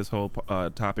idea for this whole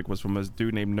topic was from a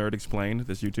dude named Nerd Explained,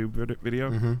 this YouTube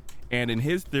video. And in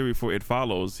his theory for It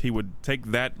Follows, he would take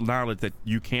that knowledge that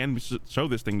you can show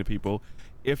this thing to people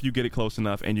if you get it close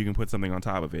enough and you can put something on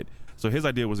top of it. So his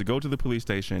idea was to go to the police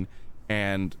station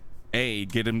and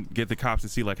get the cops to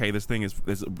see like, hey, this thing is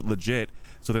legit.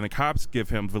 So then the cops give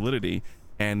him validity,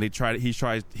 and he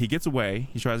tries to get away,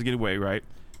 right?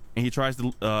 And he tries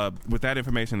to, with that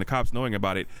information, the cops knowing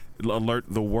about it, alert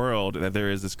the world that there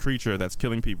is this creature that's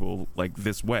killing people like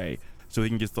this way. So he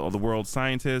can get the world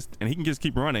scientist, and he can just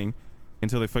keep running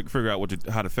until they figure out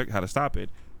how to stop it.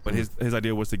 But his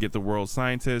idea was to get the world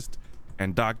scientist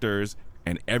and doctors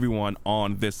and everyone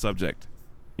on this subject.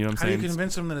 You know what I'm saying? How do you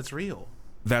convince them that it's real?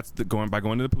 That's by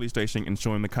going to the police station and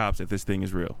showing the cops that this thing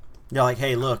is real. Yeah, like,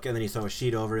 hey, look, and then you throw a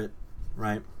sheet over it,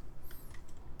 right?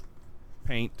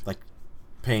 Paint.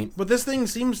 But this thing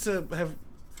seems to have...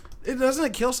 Doesn't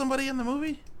it kill somebody in the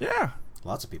movie? Yeah.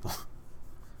 Lots of people.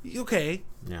 Okay.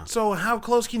 Yeah. So how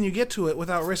close can you get to it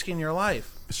without risking your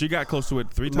life? She got close to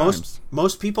it 3 times.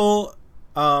 Most people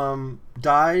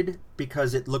died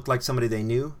because it looked like somebody they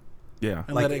knew. Yeah.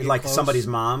 And Like somebody's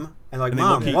mom. And like, And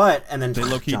Mom, low-key- what? And then They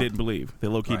low-key jumped. didn't believe. They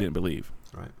low-key Right. didn't believe.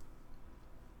 Right.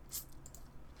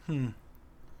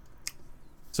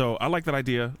 So I like that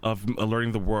idea of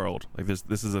alerting the world. Like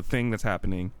this is a thing that's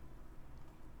happening.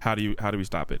 How do we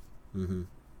stop it? Mm-hmm.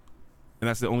 And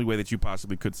that's the only way that you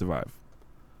possibly could survive.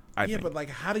 I think. But like,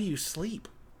 how do you sleep?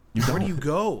 You Where don't. do you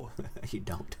go? You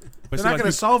don't. But They're see, not like,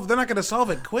 going to solve. They're not going to solve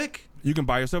it quick. you can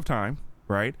buy yourself time,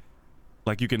 right?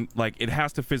 Like you can, like it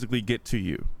has to physically get to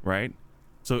you, right?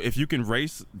 So if you can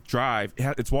drive,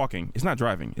 it's walking. It's not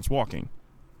driving. It's walking.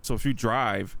 So if you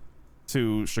drive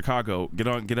to Chicago, go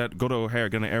to O'Hare,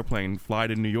 get on an airplane, fly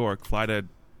to New York, fly to,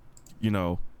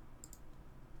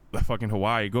 fucking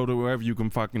Hawaii, go to wherever you can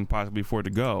fucking possibly afford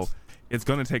to go. It's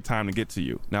gonna take time to get to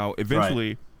you. Now,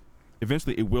 eventually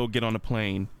it will get on a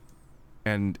plane,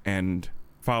 and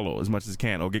follow as much as it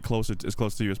can, or get as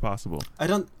close to you as possible. I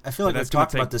feel like I've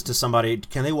talked about this to somebody.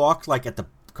 Can they walk like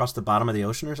across the bottom of the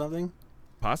ocean or something?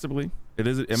 Possibly. It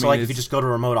is. So like if you just go to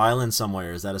a remote island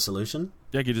somewhere, is that a solution?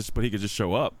 Yeah, he could just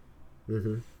show up.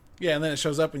 Mm-hmm. Yeah, and then it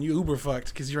shows up and you Uber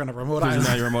fucked because you're on a remote Because island.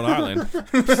 now you're a remote island.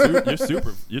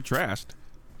 You're trashed.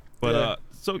 But Yeah.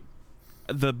 so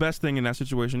the best thing in that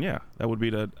situation, that would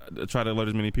be to try to alert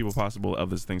as many people as possible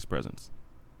of this thing's presence.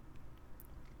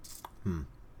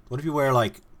 What if you wear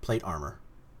like plate armor?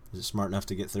 Is it smart enough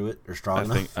to get through it or strong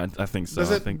enough? I think so.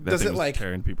 Does I it- think that does thing it, was like-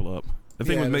 tearing people up. The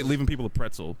thing Yeah, was does- leaving people a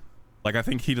pretzel. Like, I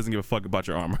think he doesn't give a fuck about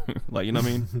your armor. Like, you know what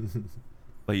I mean?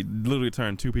 Like, he literally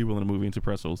turned 2 people in a movie into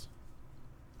pretzels.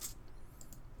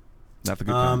 Not the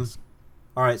good kinds.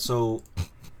 All right, so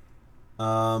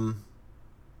I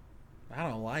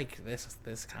don't like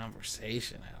this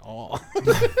conversation at all.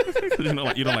 you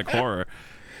don't like horror.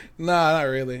 Nah, not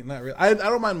really. Not really. I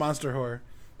don't mind monster horror.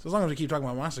 So as long as we keep talking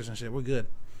about monsters and shit, we're good.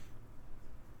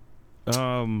 what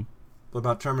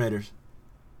about Terminators?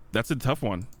 That's a tough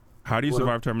one. How do you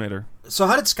survive Terminator? So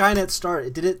how did Skynet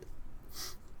start? Did it?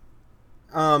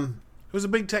 It was a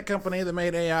big tech company that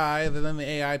made AI, and then the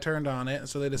AI turned on it, and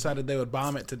so they decided they would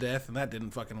bomb it to death, and that didn't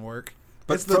fucking work.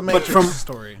 But It's the but Matrix from-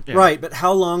 story. Yeah. Right, but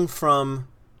how long from?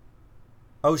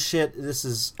 Oh shit! This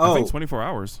is I think 24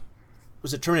 hours.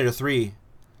 Was it Terminator 3?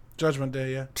 Judgment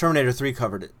Day, yeah. Terminator 3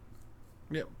 covered it.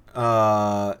 Yep.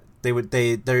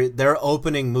 Their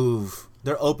opening move,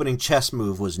 their opening chess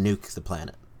move was nuke the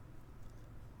planet.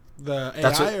 The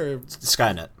That's AI what- or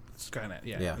Skynet. Skynet,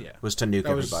 yeah. Yeah, was to nuke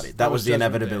That was- everybody. that That was was the Judgment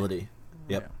Day. inevitability.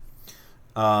 Yep.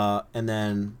 And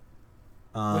then,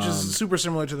 Which is super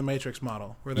similar to the Matrix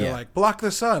model, where they're Yeah. like, block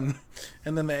the sun.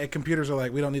 And then the computers are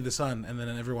like, we don't need the sun. And then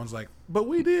everyone's like, but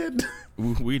we did.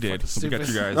 We did. Fucking We got you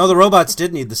stupid. guys. no, the robots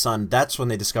did need the sun. That's when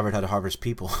they discovered how to harvest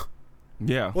people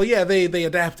Yeah. Well, yeah, they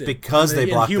adapted. because And they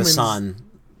blocked the humans- sun.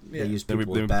 Yeah. They used Then we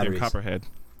people with became batteries, Copperhead.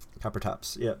 copper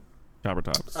tops. Yep. Copper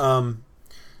tops.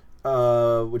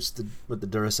 Which the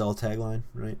Duracell tagline,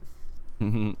 right?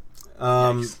 Mhm.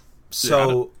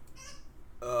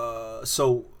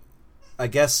 So I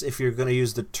guess if you're gonna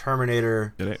use the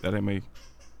Terminator, That ain't me.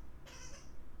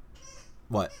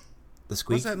 what? The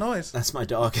squeak? What's that noise? That's my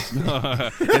dog.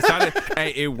 It sounded.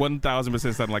 It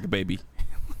 1000% sounded like a baby.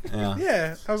 Yeah.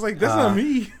 Yeah. I was like, that's not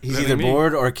me. He's That either ain't me.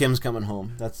 bored or Kim's coming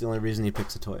home. That's the only reason he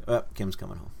picks a toy. Kim's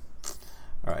coming home.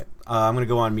 All right. I'm going to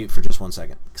go on mute for just 1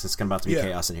 second because it's about to be Yeah.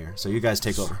 chaos in here. So you guys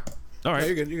take over. All Yeah, right.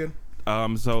 you're good. You're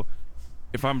good. So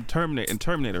if I'm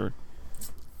Terminator,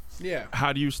 Yeah.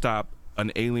 how do you stop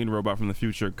an alien robot from the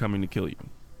future coming to kill you?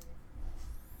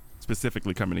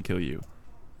 Specifically coming to kill you.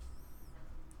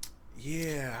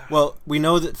 Yeah. Well, we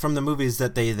know that from the movies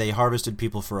that they harvested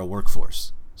people for a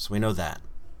workforce. So we know that.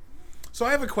 So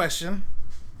I have a question,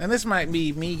 and this might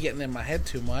be me getting in my head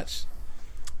too much,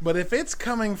 but if it's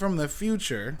coming from the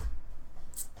future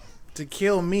to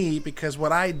kill me because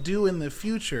what I do in the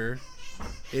future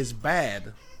is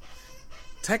bad,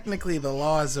 technically the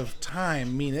laws of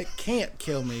time mean it can't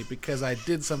kill me because I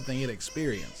did something it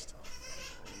experienced.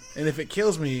 And if it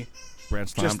kills me,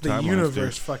 Branch just the timelines,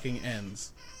 universe dude. fucking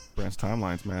ends. Branch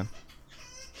timelines, man.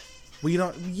 We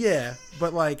don't, yeah,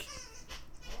 but like,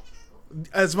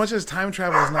 as much as time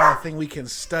travel is not a thing we can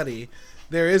study,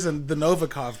 there is the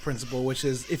Novikov principle, which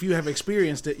is if you have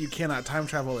experienced it, you cannot time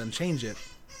travel and change it.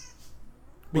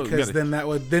 Well, Because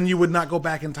then you would not go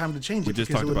back in time to change We it just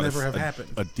because talked it would about never have happened.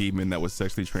 a demon that was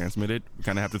sexually transmitted. We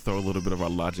kind of have to throw a little bit of our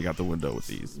logic out the window with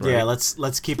these. Right? Yeah,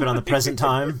 let's keep it on the present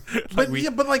time. But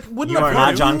like, wouldn't You a are part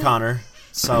not of John you- Connor.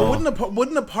 So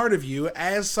Wouldn't a part of you,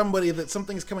 as somebody that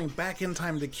something's coming back in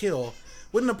time to kill,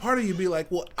 wouldn't a part of you be like,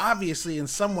 well, obviously in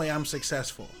some way I'm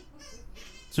successful?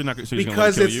 So you're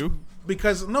gonna kill you?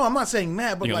 Because no, I'm not saying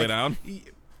that, but you like, lay down?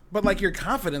 But like your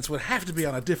confidence would have to be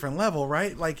on a different level,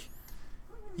 right? Like,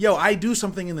 yo, I do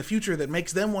something in the future that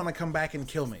makes them want to come back and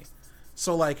kill me.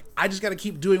 So like, I just got to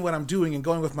keep doing what I'm doing and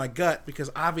going with my gut because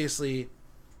obviously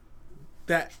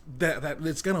that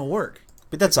it's gonna work.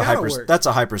 But that's a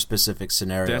hyper specific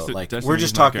scenario. We're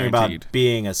just talking about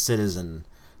being a citizen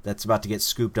that's about to get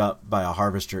scooped up by a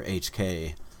harvester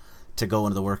HK to go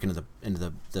into the work into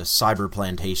the cyber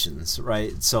plantations,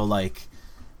 right? So like,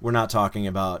 we're not talking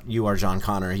about you are John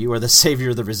Connor. You are the savior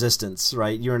of the resistance,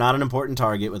 right? You're not an important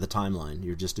target with a timeline.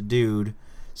 You're just a dude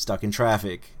stuck in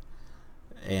traffic,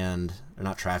 and or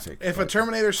not traffic. If a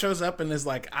Terminator shows up and is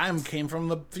like, "I came from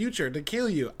the future to kill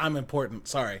you," I'm important.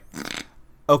 Sorry.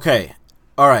 Okay,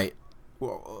 all right.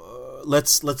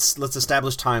 Let's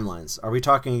establish timelines. Are we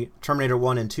talking Terminator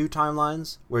 1 and 2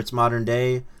 timelines where it's modern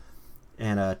day,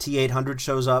 and a T-800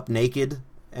 shows up naked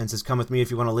and says, "Come with me if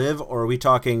you want to live," or are we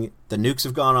talking the nukes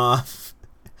have gone off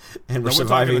and we're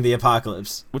surviving the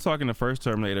apocalypse? We're talking the first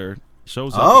Terminator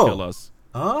shows up to kill us.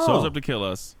 Shows up to kill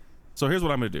us. So here's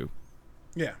what I'm going to do.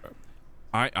 Yeah.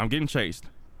 I'm getting chased.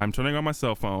 I'm turning on my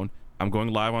cell phone. I'm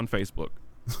going live on Facebook.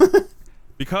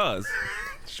 Because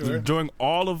during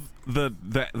all of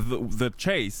the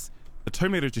chase, the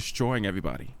Terminator's destroying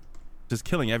everybody. Just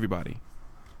killing everybody.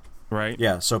 Right?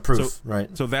 Yeah, so proof,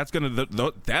 right? So that's going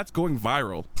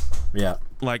viral. Yeah.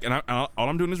 Like, and all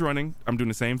I'm doing is running. I'm doing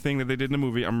the same thing that they did in the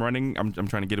movie. I'm running. I'm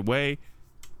trying to get away.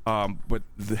 But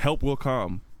the help will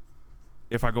come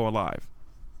if I go alive.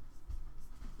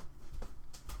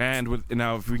 And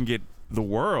now, if we can get the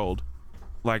world,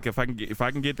 like if I can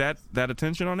get that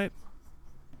attention on it,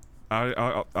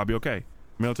 I'll be okay.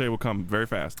 Military will come very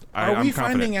fast. Are we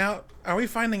finding out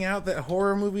that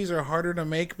horror movies are harder to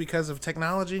make because of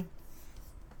technology?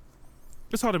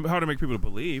 It's hard to make people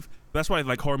believe. That's why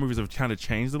like horror movies have kind of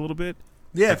changed a little bit.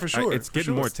 Yeah, like, for sure. It's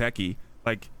getting more techie.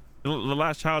 Like the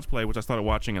last Child's Play, which I started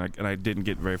watching and I didn't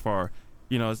get very far.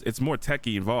 You know, it's more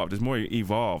techie involved. It's more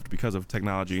evolved because of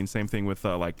technology. And same thing with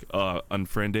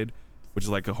Unfriended, which is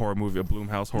like a horror movie, a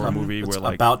Blumhouse horror movie, it's where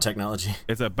like about technology.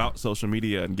 It's about social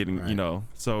media and getting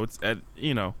So it's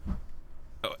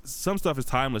some stuff is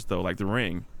timeless though, like The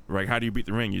Ring. Right? How do you beat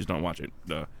The Ring? You just don't watch it,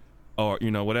 or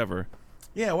whatever.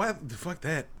 Yeah, why? Fuck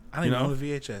that. I don't even know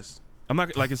the VHS. I'm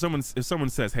not like if someone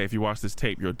says, "Hey, if you watch this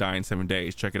tape, you'll die in 7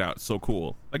 days. Check it out. It's so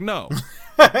cool." Like no,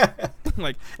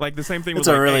 like the same thing. It's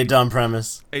a really dumb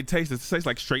premise. It tastes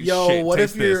like straight shit. Yo, what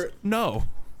if you're no?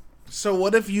 So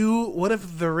what if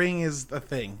The Ring is a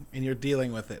thing and you're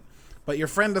dealing with it, but your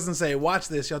friend doesn't say, "Watch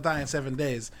this, you'll die in 7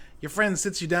 days." Your friend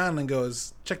sits you down and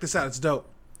goes, "Check this out, it's dope."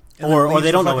 Or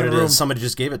they don't know what it is. Somebody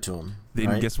just gave it to them. Then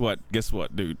right? Guess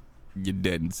what, dude? You're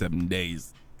dead in 7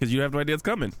 days because you have no idea it's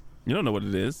coming. You don't know what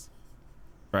it is,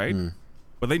 right?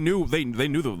 But they knew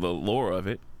the lore of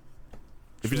it.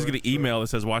 If you just get an email that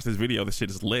says "Watch this video," this shit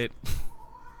is lit.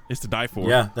 It's to die for.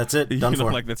 Yeah, that's it. Done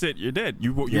for. Like that's it. You're dead.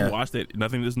 You watched it.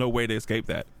 Nothing. There's no way to escape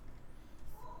that.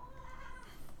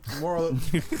 Moral.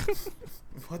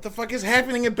 What the fuck is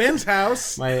happening at Ben's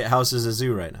house? My house is a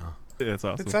zoo right now. Yeah, that's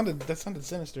awesome. That sounded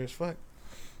sinister as fuck.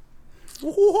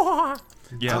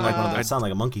 Yeah, I sound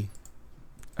like a monkey.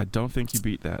 I don't think you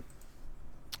beat that.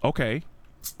 Okay,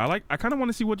 I kind of want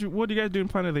to see what do you guys do in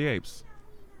Planet of the Apes.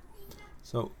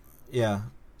 So, yeah.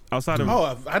 Outside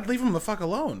of I'd leave them the fuck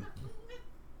alone.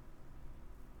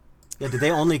 Yeah, did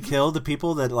they only kill the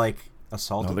people that like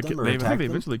assaulted them or attacked them? They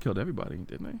eventually killed everybody,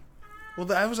 didn't they? Well,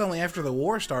 that was only after the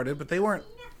war started, but they weren't.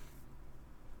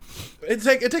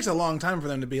 It takes a long time for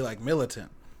them to be like militant,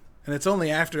 and it's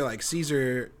only after like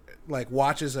Caesar like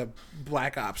watches a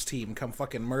Black Ops team come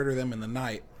fucking murder them in the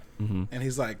night, and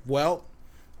he's like, "Well,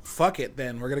 fuck it,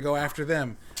 then we're gonna go after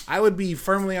them." I would be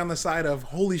firmly on the side of,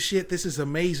 "Holy shit, this is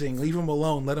amazing! Leave them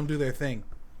alone. Let them do their thing."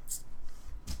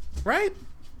 Right?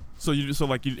 So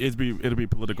it'd be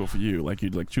political for you, like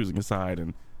you'd like choosing a side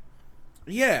and.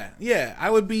 Yeah. I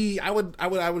would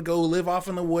go live off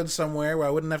in the woods somewhere where I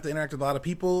wouldn't have to interact with a lot of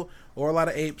people or a lot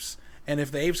of apes. And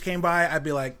if the apes came by, I'd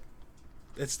be like,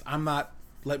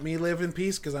 let me live in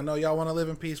peace because I know y'all want to live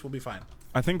in peace. We'll be fine.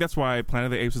 I think that's why Planet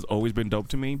of the Apes has always been dope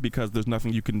to me because there's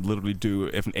nothing you can literally do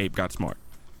if an ape got smart.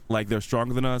 Like they're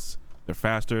stronger than us, they're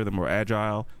faster, they're more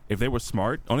agile. If they were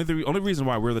smart, only reason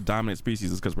why we're the dominant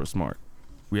species is because we're smart.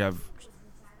 We're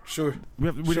smart.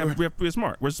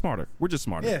 We're smarter. We're just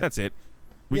smarter. Yeah. That's it.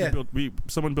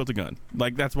 Someone built a gun.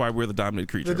 Like that's why we're the dominant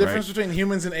creature. The difference between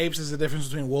humans and apes is the difference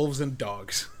between wolves and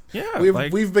dogs. Yeah,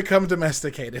 we've become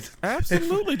domesticated.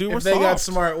 Absolutely, dude. If they got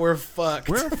smart, we're fucked.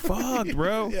 We're fucked,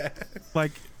 bro. Yeah.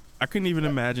 Like I couldn't even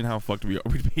imagine how fucked we'd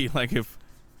be. Like if,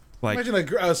 like, imagine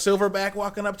a silverback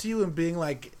walking up to you and being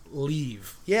like,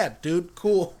 "Leave." Yeah, dude,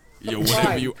 cool. Yo,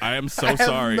 whatever you. I am so I have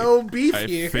sorry. no beef I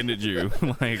here. offended you.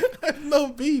 Like, I have no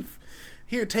beef.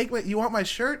 Here, take my. You want my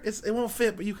shirt? It won't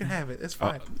fit, but you can have it. It's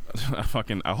fine.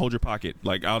 I'll hold your pocket.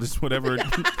 Like, I'll just whatever.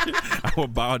 I will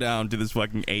bow down to this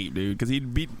fucking ape, dude, because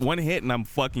he'd beat one hit and I'm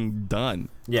fucking done.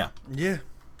 Yeah. Yeah.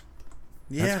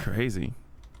 That's crazy.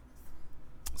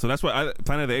 So that's what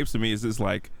Planet of the Apes to me is just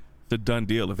like the done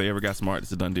deal. If they ever got smart,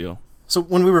 it's a done deal. So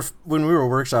when we were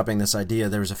workshopping this idea,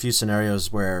 there was a few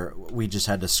scenarios where we just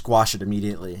had to squash it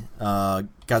immediately.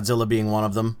 Godzilla being one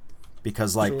of them,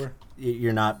 because like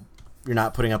you're not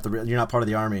putting up you're not part of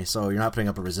the army, so you're not putting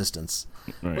up a resistance.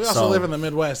 Right. We also live in the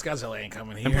Midwest. Godzilla ain't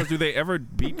coming here. And plus, do they ever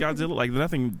beat Godzilla? Like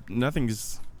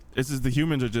nothing's. It's just the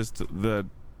humans are just the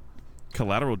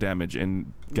collateral damage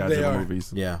in Godzilla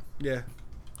movies. Yeah. Yeah.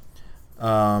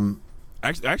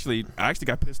 Actually, I actually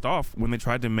got pissed off when they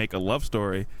tried to make a love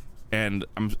story, and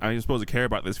I'm supposed to care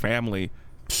about this family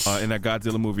in that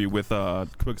Godzilla movie with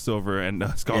Quicksilver and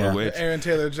Scarlet Witch. Aaron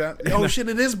Taylor-Johnson. Oh shit!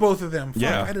 It is both of them. Fuck,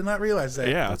 yeah, I did not realize that.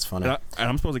 Yeah, that's funny. And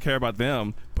I'm supposed to care about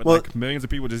them, but like millions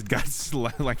of people just got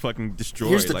like fucking destroyed.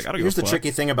 Here's the fuck. tricky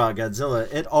thing about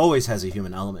Godzilla: it always has a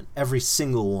human element, every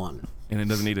single one, and it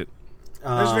doesn't need it.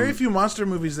 There's very few monster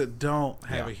movies that don't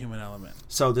have a human element.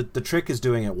 So the trick is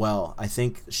doing it well. I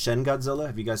think Shin Godzilla.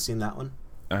 Have you guys seen that one?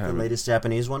 The latest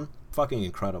Japanese one. Fucking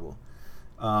incredible.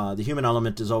 The human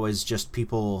element is always just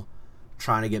people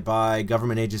trying to get by,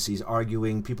 government agencies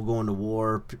arguing, people going to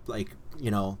war,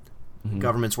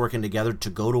 governments working together to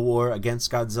go to war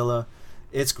against Godzilla.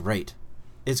 It's great.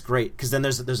 It's great because then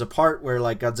there's a part where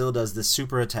like Godzilla does this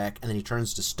super attack and then he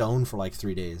turns to stone for like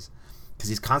 3 days because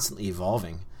he's constantly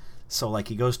evolving. So like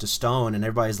he goes to stone and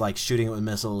everybody's like shooting it with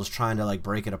missiles, trying to like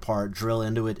break it apart, drill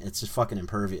into it. It's just fucking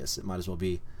impervious. It might as well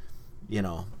be,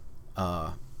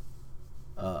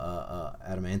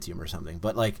 adamantium or something.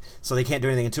 But like, so they can't do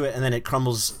anything into it, and then it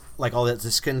crumbles. Like all that,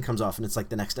 the skin comes off, and it's like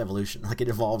the next evolution. Like it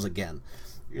evolves again,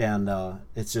 and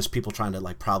it's just people trying to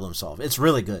like problem solve. It's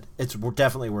really good. It's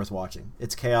definitely worth watching.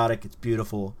 It's chaotic. It's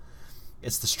beautiful.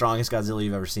 It's the strongest Godzilla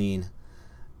you've ever seen.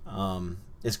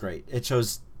 It's great. It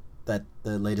shows that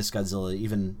the latest Godzilla,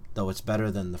 even though it's better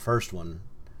than the first one,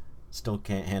 still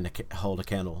can't hold a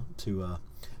candle to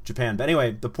Japan. But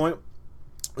anyway, the point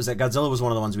was that Godzilla was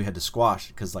one of the ones we had to squash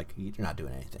because like you're not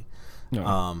doing anything.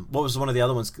 No. What was one of the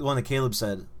other ones? The one that Caleb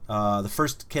said.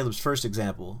 Caleb's first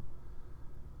example.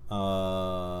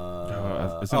 World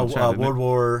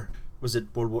War. Was it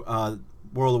World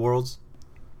of Worlds?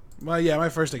 Well, yeah, my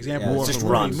first example. Yeah, just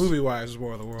run. Movie-wise, was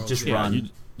War of the Worlds. Just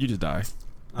run. You just die.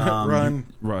 Run.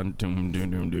 Doom.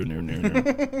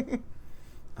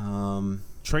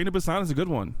 Train to Busan is a good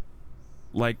one.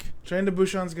 Like Train to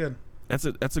Busan's good. That's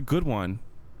a good one.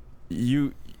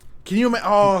 Can you imagine?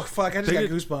 Oh fuck! I just got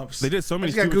goosebumps. They did so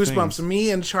many. I just got goosebumps. Things.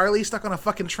 Me and Charlie stuck on a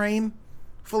fucking train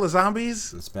full of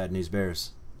zombies. That's Bad News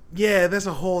Bears. Yeah, that's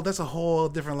a whole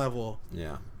different level.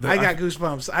 Yeah, I got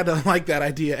goosebumps. I don't like that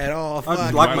idea at all.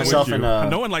 I'd lock myself in.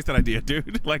 No one likes that idea,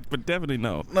 dude. Like, but definitely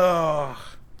no. No.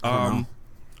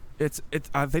 It's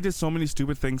they did so many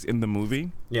stupid things in the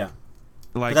movie. Yeah,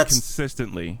 like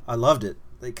consistently. I loved it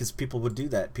because people would do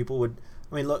that. People would.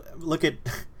 I mean, look at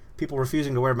people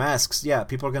refusing to wear masks. Yeah,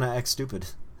 people are gonna act stupid.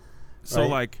 So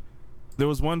like, there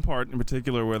was one part in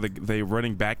particular where they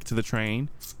running back to the train,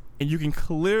 and you can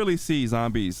clearly see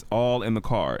zombies all in the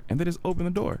car, and they just open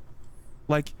the door.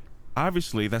 Like,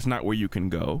 obviously that's not where you can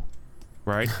go,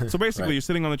 right? So basically, you're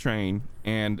sitting on the train,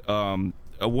 and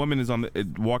a woman is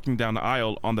walking down the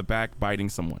aisle on the back, biting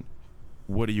someone.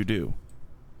 What do you do?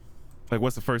 Like,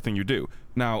 what's the first thing you do?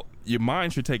 Now, your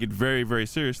mind should take it very, very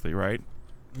seriously, right?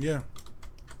 Yeah.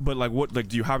 But like, what? Like,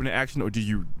 do you have an action or do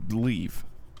you leave?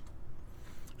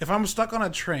 If I'm stuck on a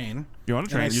train, you're on a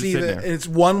train. And I see that it's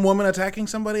one woman attacking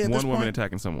somebody. One woman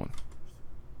attacking someone.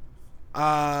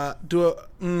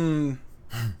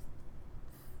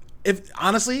 If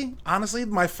honestly,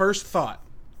 my first thought,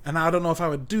 and I don't know if I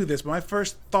would do this, but my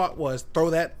first thought was throw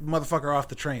that motherfucker off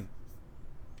the train.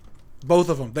 Both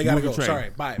of them, they gotta go. Sorry,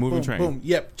 bye. Moving train. Boom.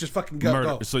 Yep, just fucking go. Murder.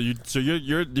 Go. So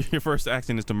your first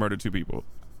action is to murder 2 people.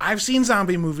 I've seen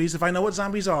zombie movies. If I know what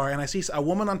zombies are, and I see a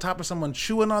woman on top of someone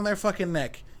chewing on their fucking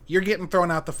neck, you're getting thrown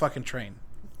out the fucking train.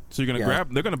 So you're gonna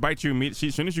grab. They're gonna bite you immediately.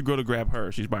 As soon as you go to grab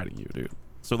her, she's biting you, dude.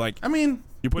 So like, I mean,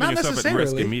 you're putting yourself at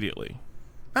risk immediately.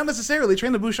 Not necessarily.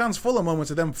 Train to Busan's full of moments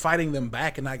of them fighting them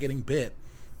back and not getting bit,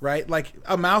 right? Like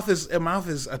a mouth is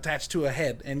attached to a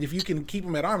head, and if you can keep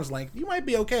them at arm's length, you might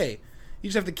be okay. You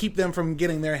just have to keep them from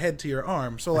getting their head to your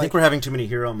arm. So I think we're having too many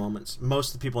hero moments.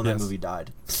 Most of the people in that movie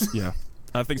died. Yeah.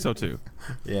 I think so too.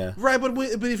 Yeah. Right, but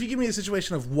if you give me a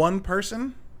situation of one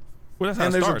person, Well, that's how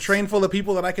and it there's starts. a train full of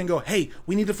people that I can go, hey,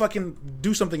 we need to fucking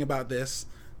do something about this.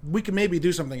 We can maybe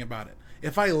do something about it.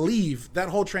 If I leave, that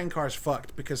whole train car is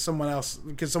fucked because someone else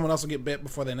will get bit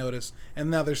before they notice,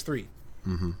 and now there's 3.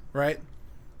 Mm-hmm. Right?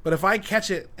 But if I catch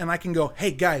it and I can go,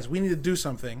 hey guys, we need to do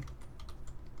something,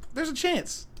 there's a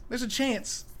chance. There's a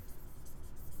chance.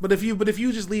 But if you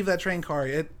just leave that train car,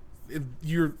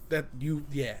 you're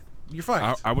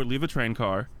fucked. I would leave the train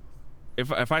car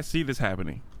if I see this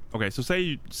happening. Okay, so say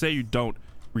you don't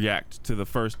react to the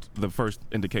first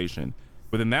indication,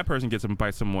 but then that person gets hit by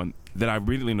someone that I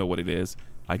really know what it is.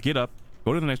 I get up,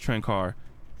 go to the next train car,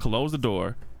 close the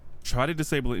door, try to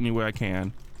disable it any way I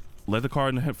can, let the car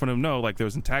in front of them know like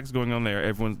there's attacks going on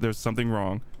there. There's something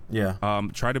wrong. Yeah.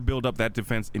 Try to build up that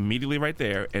defense immediately right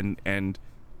there, and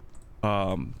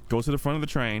go to the front of the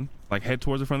train, like head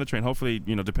towards the front of the train. Hopefully,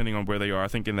 depending on where they are, I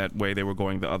think in that way they were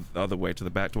going the other way to the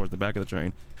back, towards the back of the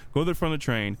train. Go to the front of the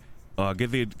train,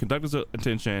 get the conductor's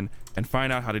attention, and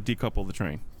find out how to decouple the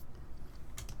train.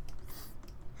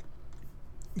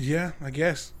 Yeah, I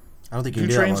guess. I don't think you do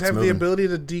can do trains that have while the it's moving.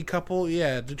 ability to decouple?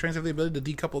 Yeah, do trains have the ability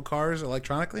to decouple cars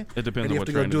electronically? It depends or do on you have what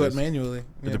to train go do it it is. manually? It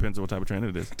Yeah. depends on what type of train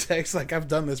it is. Text like I've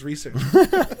done this research.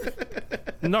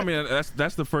 No, I mean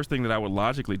that's the first thing that I would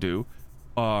logically do.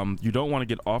 You don't want to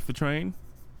get off the train.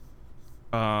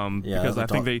 Because I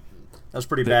think that's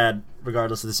pretty bad,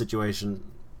 regardless of the situation.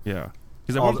 Yeah,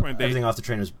 because at one point everything off the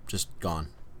train is just gone.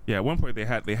 Yeah, at one point they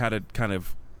had it kind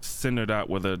of centered out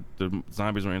where the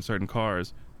zombies were in certain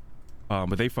cars,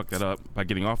 but they fucked that up by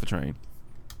getting off the train.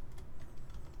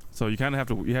 So you kind of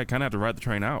have to ride the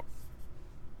train out.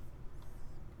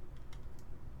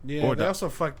 Yeah, they also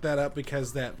fucked that up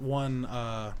because that one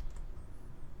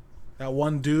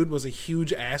dude was a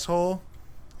huge asshole,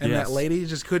 and Yes. that lady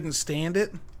just couldn't stand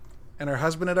it, and her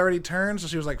husband had already turned, so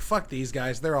she was like, "Fuck these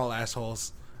guys, they're all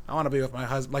assholes. I want to be with my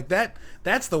husband." Like that.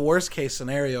 That's the worst case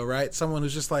scenario, right? Someone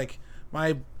who's just like,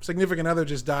 my significant other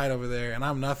just died over there, and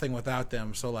I'm nothing without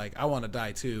them, so like, I want to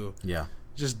die too. Yeah.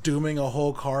 Just dooming a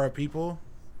whole car of people.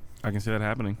 I can see that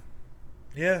happening.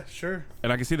 Yeah, sure.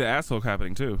 And I can see the asshole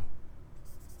happening too.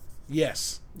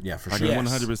 Yes. Yeah, for I sure. can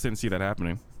Yes. 100% see that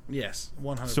happening. Yes,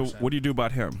 100%. So what do you do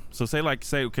about him? So say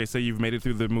you've made it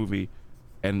through the movie,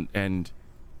 and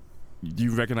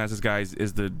you recognize this guy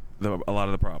is a lot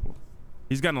of the problem.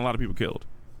 He's gotten a lot of people killed.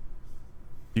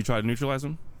 Do you try to neutralize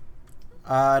him?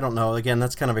 I don't know. Again,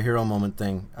 that's kind of a hero moment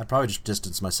thing. I'd probably just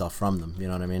distance myself from them. You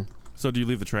know what I mean? So do you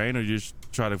leave the train, or do you just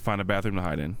try to find a bathroom to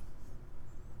hide in?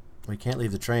 We can't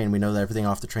leave the train. We know that everything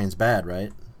off the train's bad,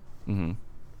 right? Mm-hmm.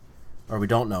 Or we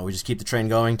don't know. We just keep the train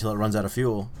going till it runs out of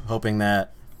fuel, hoping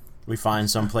that we find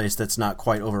some place that's not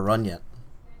quite overrun yet.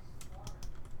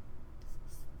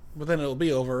 But then it'll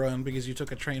be overrun because you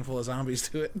took a train full of zombies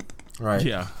to it. Right.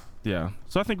 Yeah.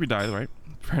 So I think we die, right?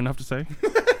 Fair enough to say.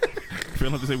 Fair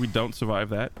enough to say we don't survive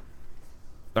that.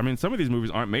 I mean, some of these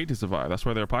movies aren't made to survive. That's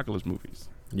why they're apocalypse movies.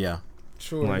 Yeah.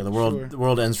 Sure. Like, Yeah, the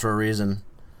world ends for a reason,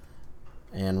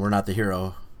 and we're not the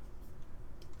hero.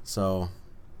 So.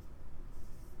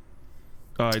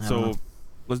 All right, I don't so know.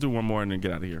 let's do one more and then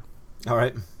get out of here. All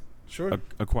right. Sure.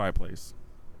 A Quiet Place.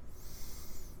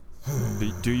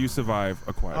 Do you survive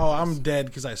A Quiet Place? Oh, I'm dead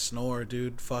because I snore,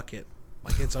 dude. Fuck it.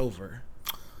 Like, it's over.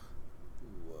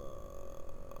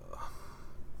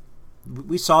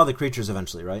 We saw the creatures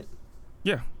eventually, right?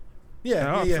 Yeah.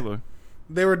 Yeah, Absolutely.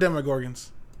 They were Demogorgons,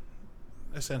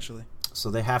 essentially. So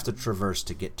they have to traverse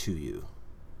to get to you.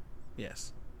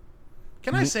 Yes.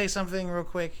 Can I say something real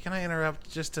quick? Can I interrupt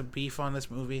just to beef on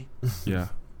this movie? Yeah.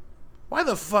 Why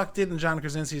the fuck didn't John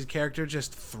Krasinski's character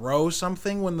just throw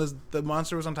something when the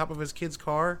monster was on top of his kid's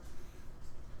car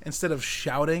instead of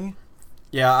shouting?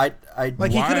 Yeah, I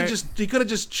Like he could have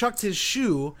just chucked his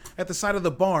shoe at the side of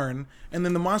the barn, and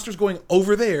then the monster's going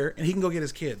over there, and he can go get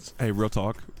his kids. Hey, real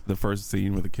talk. The first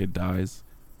scene where the kid dies.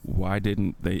 Why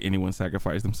didn't anyone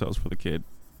sacrifice themselves for the kid?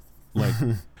 Like,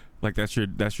 like that's your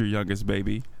youngest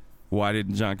baby. Why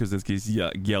didn't John Krasinski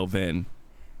yell then?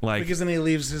 Like, Because then he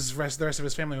leaves the rest of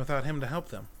his family without him to help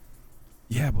them.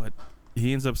 yeah, but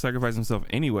he ends up sacrificing himself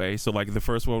anyway. So like the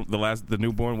first one, the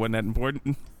newborn wasn't that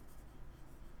important.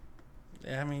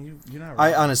 Yeah, I mean, you're not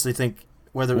I right. honestly think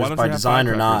whether it Why was don't by you have design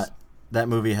or firecrackers? not, that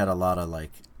movie had a lot of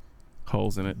like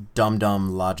Holes in it. dumb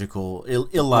logical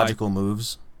illogical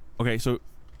moves. Okay, so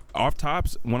off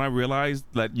tops, when I realized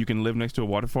that you can live next to a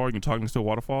waterfall, you can talk next to a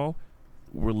waterfall,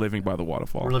 we're living by the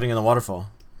waterfall. We're living in the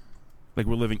waterfall. Like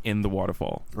we're living in the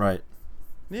waterfall. Right.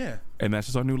 Yeah. And that's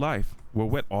just our new life. We're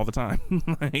wet all the time.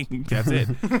 Like, that's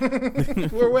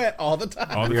it. We're wet all the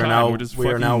time. All the We are time. now We're just we are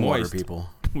fucking now moist. water people.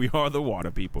 We are the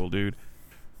water people, dude.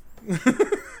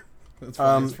 That's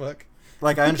funny as fuck.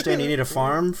 Like, I understand you need a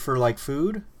farm for, like,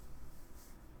 food,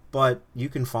 but you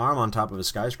can farm on top of a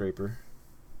skyscraper.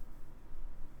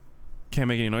 Can't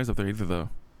make any noise up there either, though.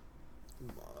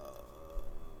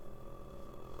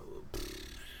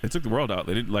 They took the world out.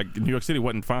 They did, like, New York City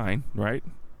wasn't fine, right?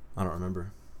 I don't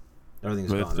remember.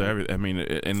 Everything's But gone. Right? I mean,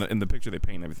 in the picture they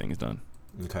paint, everything is done.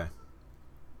 Okay.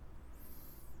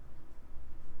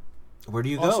 Where do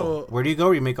you go? Also- Where do you go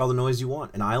where you make all the noise you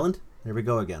want? An island? There we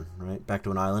go again, right? Back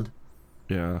to an island.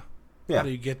 Yeah. How Yeah. do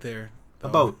you get there? A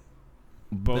boat.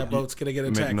 That boat's gonna get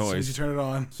make attacked as noise. soon as you turn it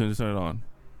on. As soon as you turn it on.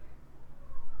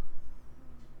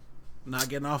 Not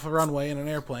getting off a runway in an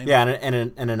airplane. Yeah, and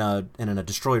in a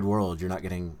destroyed world, you're not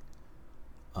getting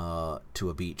to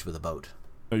a beach with a boat.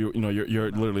 You're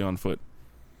literally on foot,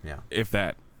 Yeah. if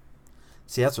that,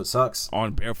 See, that's what sucks.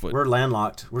 on barefoot. We're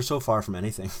landlocked. We're so far from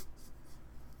anything.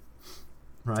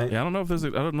 Right? Yeah, I don't know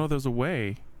if there's a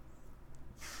way.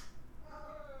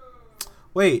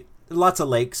 Wait, lots of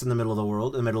lakes in the middle of the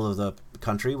world, in the middle of the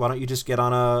country. Why don't you just get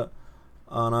on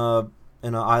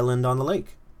an island on the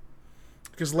lake?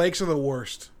 Because lakes are the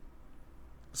worst.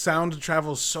 Sound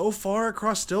travels so far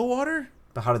across Stillwater?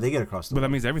 But how do they get across the But that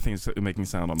lake? means everything's making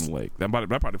sound on the lake. That probably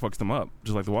fucks them up,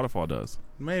 just like the waterfall does.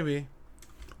 Maybe.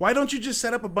 Why don't you just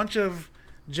set up a bunch of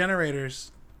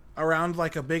generators around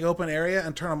like a big open area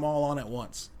and turn them all on at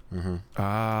once?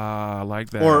 I like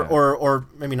that. Or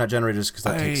maybe not generators because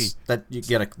Hey.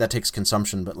 that takes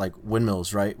consumption, but like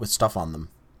windmills, right, with stuff on them,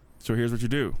 So here's what you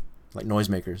do: like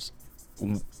noisemakers.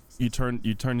 you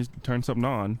turn something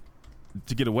on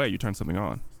to get away. You turn something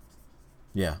on,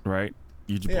 Yeah. right?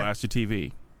 You just Yeah. blast your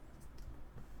TV,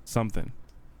 something.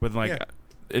 But like, Yeah.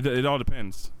 it all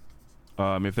depends.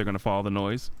 If they're gonna follow the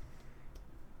noise.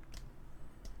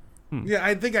 Yeah,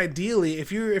 I think ideally,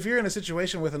 if you're in a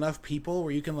situation with enough people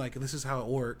where you can like, this is how it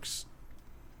works,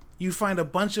 you find a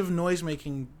bunch of noise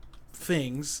making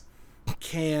things,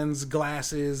 cans,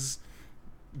 glasses,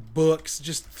 books,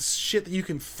 just shit that you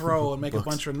can throw and make a Books.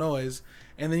 bunch of noise,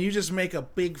 and then you just make a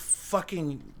big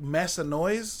fucking mess of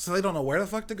noise, so they don't know where the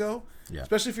fuck to go. Yeah.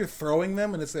 Especially if you're throwing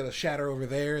them and it's gonna shatter over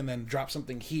there, and then drop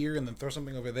something here, and then throw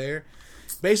something over there.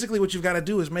 Basically, what you've got to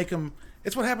do is make them.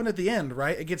 It's what happened at the end,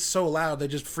 right? It gets so loud they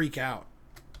just freak out.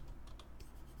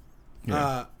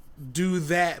 Yeah. Do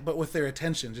that, but with their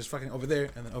attention, just fucking over there,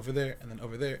 and then over there, and then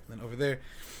over there, and then over there,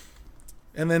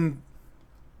 and then,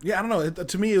 yeah, I don't know.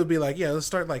 To me, it would be like, yeah, let's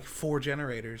start like 4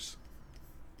 generators.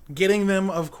 Getting them,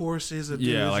 of course, is a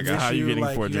Yeah, is like, an how are you issue. getting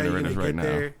Like, 4 yeah, you're generators gonna right get now?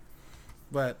 there.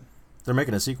 But They're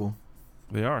making a sequel.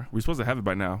 They are. We're supposed to have it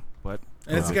by now, but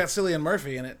and it's got Cillian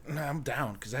Murphy in it. Nah, I'm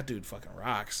down because that dude fucking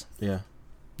rocks. Yeah.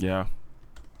 yeah.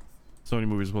 So many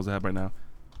movies are supposed to have by now.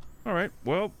 All right.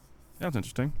 Well, that's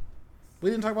interesting. We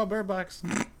didn't talk about Bird Box.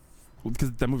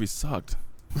 Because that movie sucked.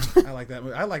 I like that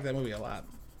movie. I like that movie a lot.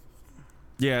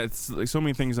 Yeah, it's like so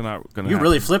many things are not gonna. You happen.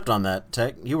 really flipped on that,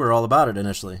 Tech. You were all about it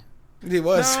initially. He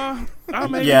was.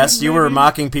 Yes, you were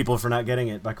mocking people for not getting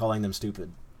it by calling them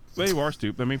stupid. They are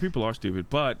stupid. I mean, people are stupid,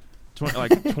 but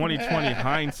 2020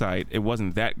 hindsight, it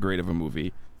wasn't that great of a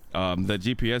movie. The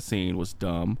GPS scene was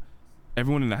dumb.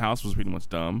 Everyone in the house was pretty much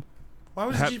dumb. Why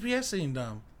was the GPS scene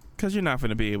dumb? Because you're not going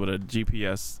to be able to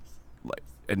GPS like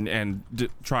and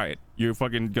try it. You're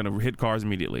fucking gonna hit cars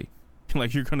immediately.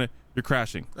 Like you're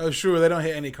crashing. Oh, sure. They don't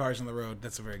hit any cars on the road.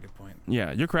 That's a very good point.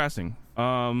 Yeah, you're crashing.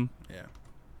 Yeah.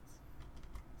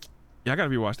 Yeah, I gotta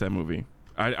rewatch that movie.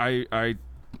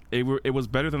 It was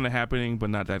better than The Happening, but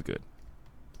not that good.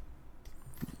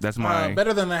 That's my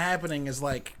Better than The Happening is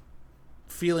like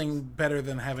feeling better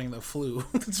than having the flu.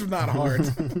 It's not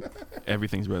hard.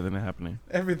 everything's better than The Happening.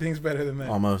 Everything's better than that.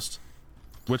 Almost.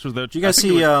 Which was the? Do you guys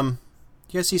see? You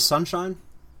guys see Sunshine?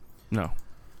 No.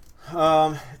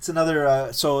 It's another.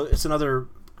 So it's another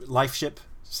life ship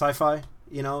sci-fi.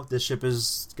 You know, this ship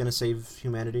is gonna save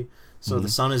humanity. So the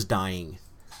sun is dying.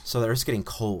 So the Earth's getting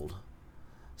cold.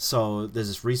 So there's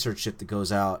this research ship that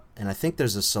goes out, and I think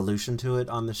there's a solution to it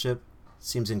on the ship.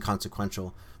 Seems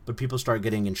inconsequential, but people start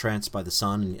getting entranced by the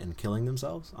sun and killing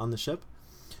themselves on the ship.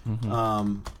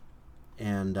 Mm-hmm.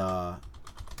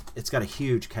 It's got a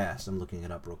huge cast. I'm looking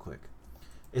it up real quick.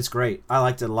 It's great. I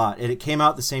liked it a lot. It came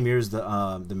out the same year as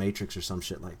the Matrix or some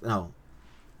shit like. No,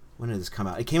 when did this come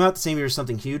out? It came out the same year as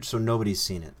something huge, so nobody's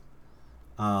seen it.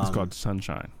 It's called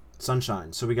Sunshine.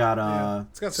 Sunshine. So we got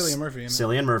It's got Cillian Murphy in it.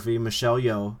 Cillian Murphy, Michelle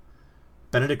Yeoh,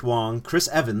 Benedict Wong, Chris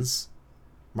Evans,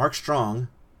 Mark Strong.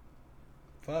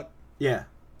 Fuck. Yeah,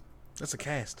 That's a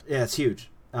cast. yeah, it's huge.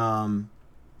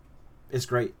 It's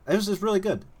great. It's really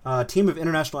good. A team of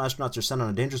international astronauts are sent on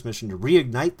a dangerous mission to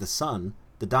reignite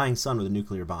the dying sun with a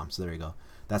nuclear bomb. So there you go.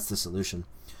 That's the solution.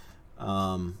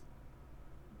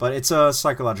 But But it's a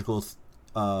psychological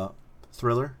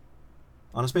thriller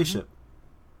on a spaceship.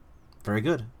 Very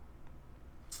good.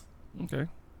 Okay.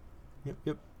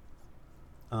 Yep.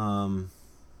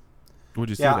 Would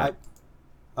you see that?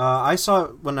 I saw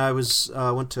it when I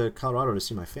went to Colorado to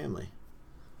see my family.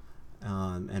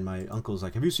 And my uncle's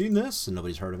like, "Have you seen this?" And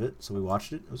nobody's heard of it, so we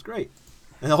watched it. It was great.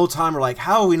 And the whole time we're like,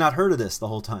 "How have we not heard of this?" The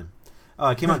whole time.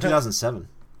 It came out in 2007.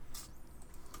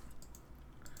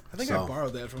 I think I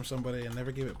borrowed that from somebody and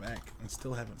never gave it back, and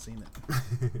still haven't seen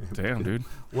it. Damn, dude.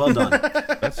 Well done.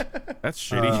 That's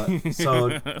shitty.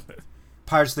 So,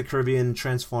 Pirates of the Caribbean,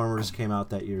 Transformers came out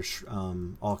that year.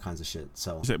 All kinds of shit.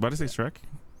 So, Why did I say Shrek?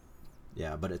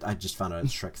 Yeah, but I just found out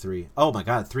it's Shrek 3. Oh my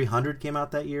god, 300 came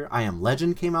out that year. I Am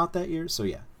Legend came out that year. So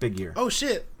yeah, big year. Oh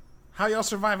shit! How y'all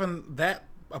surviving that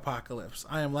apocalypse?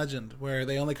 I Am Legend, where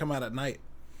they only come out at night.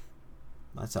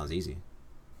 That sounds easy.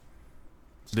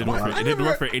 It didn't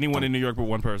work for anyone in New York but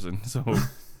one person. So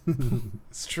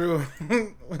it's true.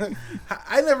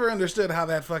 I never understood how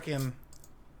that fucking.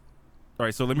 All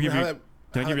right, so let me give you.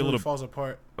 Can I give you a little falls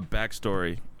apart? A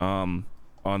backstory on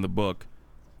the book.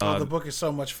 The book is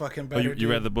so much fucking better. You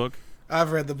read the book?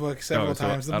 I've read the book several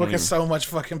times. The book is so much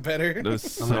fucking better. I'm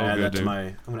gonna add that to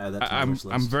my list.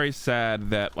 I'm very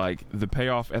sad that like the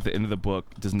payoff at the end of the book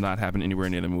does not happen anywhere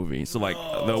near the movie. So like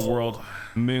the world,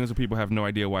 millions of people have no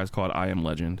idea why it's called I Am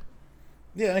Legend.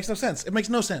 Yeah, it makes no sense. It makes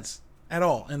no sense at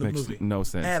all in the movie. No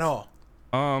sense at all.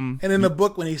 And in the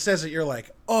book, when he says it, you're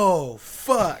like, oh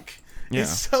fuck,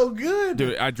 it's so good,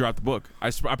 dude. I dropped the book.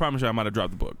 I promise you, I might have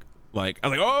dropped the book. Like I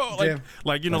was like, oh,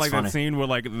 like you know, that's like funny. That scene where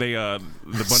like they the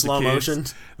bunch slow of kids, motion,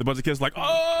 the bunch of kids like,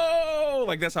 oh,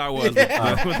 like that's how I was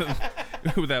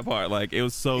with that part. Like it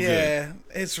was so good. Yeah,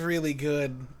 it's really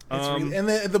good. And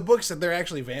the book said they're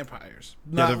actually vampires,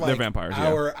 not they're vampires.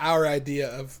 Our idea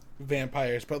of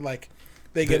vampires, but like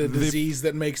they get a disease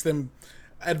that makes them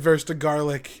adverse to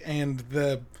garlic and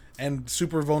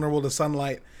super vulnerable to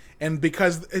sunlight. And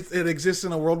because it exists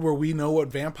in a world where we know what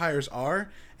vampires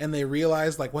are, and they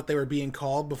realize like what they were being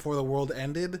called before the world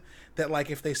ended, that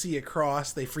like if they see a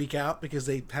cross, they freak out because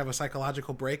they have a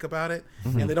psychological break about it,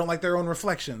 and they don't like their own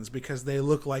reflections because they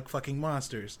look like fucking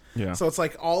monsters. Yeah. So it's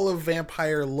like all of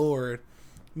vampire lore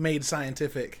made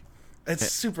scientific.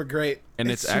 It's super great. And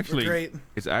it's actually great.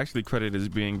 It's actually credited as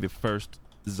being the first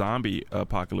zombie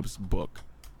apocalypse book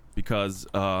because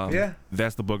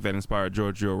that's the book that inspired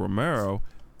Giorgio Romero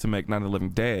to make Night of the Living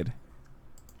Dead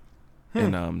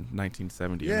in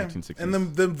 1970 or 1960.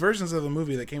 And the versions of the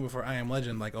movie that came before I Am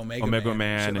Legend, like Omega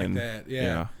Man and shit like that.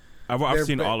 Yeah. I've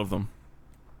seen all of them.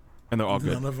 And they're all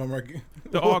good. None of them are good.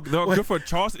 They're all good for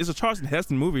Charleston. It's a Charleston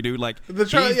Heston movie, dude. Like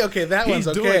that one's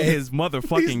okay. He's doing his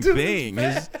motherfucking thing.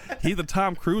 He's the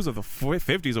Tom Cruise of the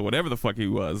 50s or whatever the fuck he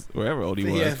was, wherever old he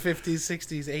was. Yeah, 50s,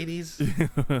 60s,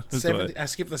 80s. 70s. I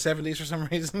skipped the 70s for some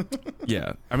reason.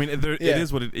 Yeah, I mean, it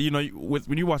is what it. You know,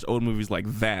 when you watch old movies like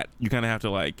that, you kind of have to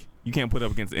like, you can't put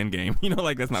up against Endgame. You know,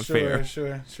 like that's not fair.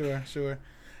 Sure.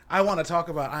 I want to talk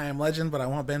about I Am Legend, but I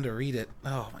want Ben to read it.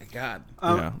 Oh my god.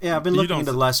 I've been looking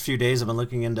into the last few days. I've been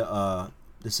looking into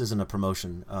this isn't a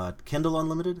promotion. Kindle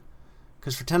Unlimited,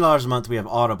 because for $10 a month we have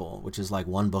Audible, which is like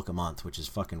one book a month, which is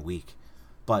fucking weak.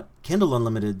 But Kindle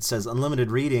Unlimited says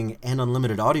unlimited reading and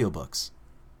unlimited audiobooks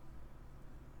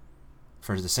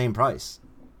for the same price.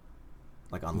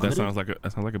 Like unlimited.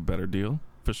 That sounds like a better deal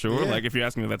for sure. Yeah. Like if you're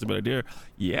asking if that's a better deal,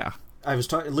 yeah. I was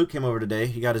talking. Luke came over today.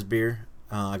 He got his beer.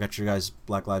 I got your guys'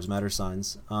 Black Lives Matter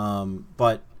signs.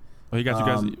 But he got you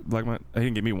guys Black Lives. He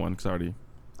didn't get me one because I already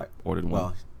ordered one.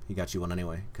 Well, he got you one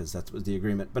anyway because that was the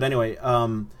agreement. But anyway,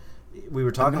 we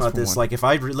were talking about this. Like if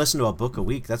I listen to a book a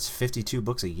week, that's 52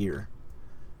 books a year,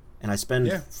 and I spend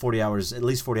at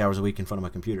least 40 hours a week in front of my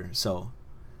computer. So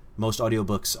most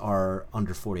audiobooks are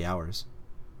under 40 hours.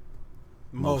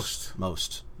 Most are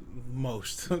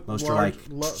like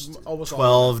almost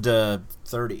 12 to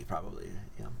 30 probably.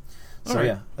 So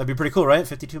right. That'd be pretty cool, right?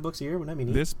 52 books a year, wouldn't that be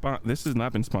neat? This has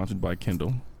not been sponsored by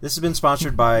Kindle. This has been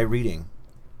sponsored by Reading.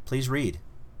 Please read.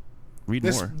 Read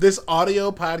more. This audio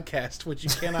podcast, which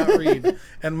you cannot read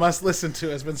and must listen to,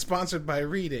 has been sponsored by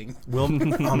Reading. Oh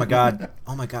my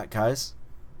god, guys!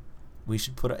 We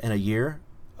should put in a year,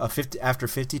 after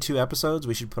 52 episodes,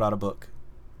 we should put out a book.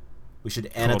 We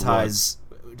should annotize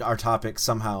our topics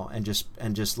somehow, and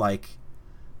just like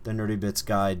the Nerdy Bits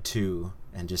Guide to,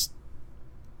 and just.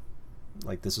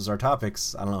 Like this is our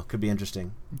topics. I don't know. Could be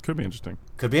interesting. Could be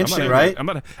interesting, right?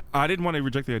 I didn't want to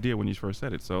reject the idea when you first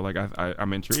said it. So like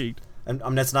I'm intrigued.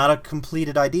 And that's not a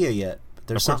completed idea yet. But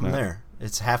there's something there.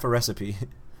 It's half a recipe,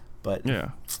 but yeah.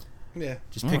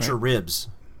 Just picture ribs.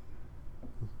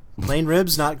 Plain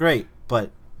ribs, not great. But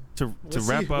to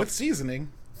wrap up with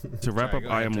seasoning. To wrap up,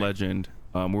 I Am Legend.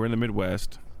 We're in the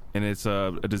Midwest, and it's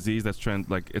a disease that's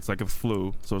it's like a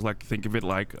flu. So it's like, think of it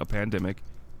like a pandemic.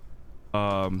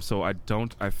 So I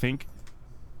think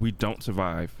we don't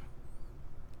survive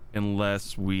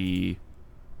unless we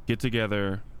get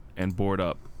together and board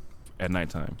up at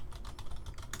nighttime.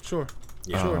 Sure.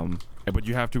 Yeah. Sure. But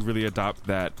you have to really adopt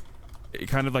that,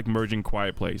 kind of like merging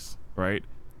Quiet Place, right?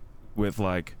 With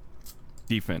like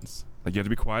defense. Like you have to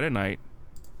be quiet at night,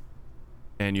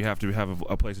 and you have to have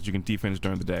a place that you can defense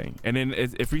during the day. And then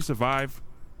if we survive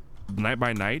night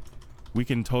by night, we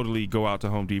can totally go out to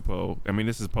Home Depot. I mean,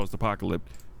 this is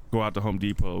post-apocalypse. Go out to Home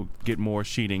Depot, get more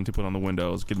sheeting to put on the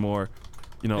windows, get more,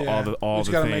 all the we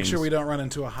just gotta things. make sure we don't run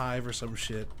into a hive or some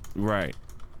shit. Right.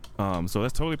 So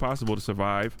that's totally possible to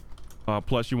survive.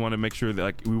 Plus, you want to make sure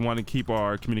that we want to keep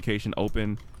our communication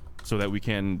open so that we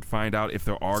can find out if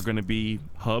there are going to be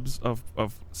hubs of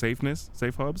safe hubs.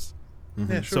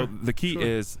 Mm-hmm. Yeah, sure. So the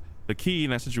key in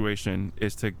that situation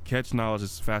is to catch knowledge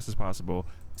as fast as possible,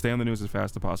 stay on the news as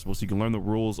fast as possible, so you can learn the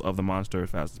rules of the monster as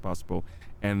fast as possible,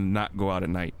 and not go out at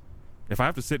night. If I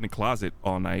have to sit in a closet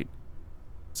all night,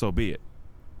 so be it.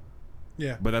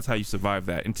 Yeah. But that's how you survive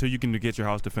that until you can get your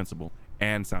house defensible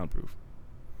and soundproof.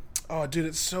 Oh, dude,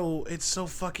 it's so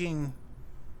fucking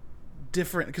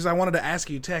different. Because I wanted to ask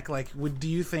you, Tech, do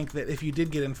you think that if you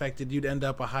did get infected, you'd end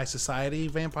up a high society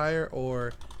vampire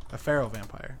or a feral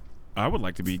vampire? I would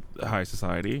like to be high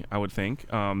society, I would think.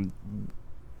 Yeah.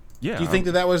 Do you think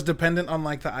that was dependent on the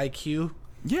IQ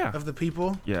of the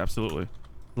people? Yeah, absolutely.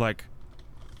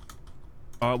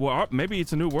 Maybe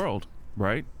it's a new world,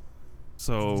 right?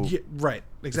 So yeah, right,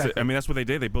 exactly. I mean, that's what they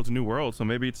did. They built a new world. So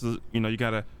maybe it's you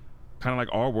gotta kind of like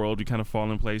our world. You kind of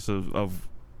fall in place of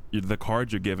the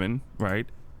cards you're given, right,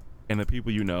 and the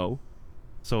people you know.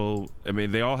 So I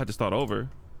mean, they all had to start over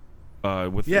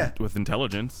with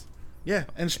intelligence. Yeah,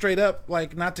 and straight up,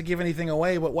 not to give anything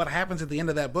away, but what happens at the end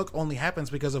of that book only happens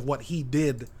because of what he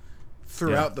did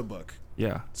throughout the book.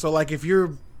 Yeah. So if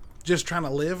you're just trying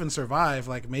to live and survive,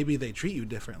 maybe they treat you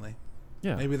differently.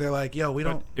 Yeah. Maybe they're like, yo, we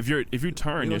don't. If you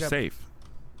turn, you're safe.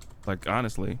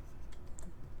 Honestly.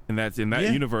 And that's in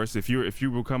that universe. If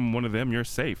you become one of them, you're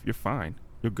safe. You're fine.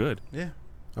 You're good. Yeah.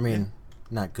 I mean,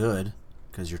 not good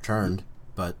because you're turned,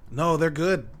 but no, they're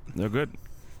good. They're good.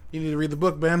 You need to read the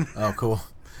book, Ben. Oh, cool.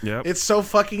 Yeah. It's so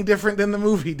fucking different than the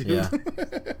movie, dude. Yeah.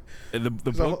 the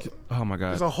book. Oh my god.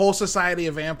 There's a whole society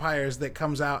of vampires that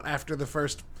comes out after the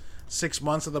first 6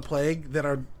 months of the plague that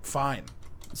are fine.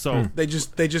 So they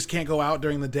just can't go out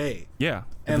during the day. Yeah.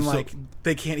 And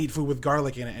they can't eat food with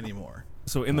garlic in it anymore.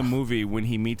 So in the movie, when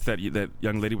he meets that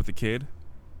young lady with the kid,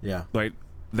 yeah,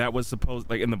 that was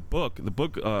supposed in the book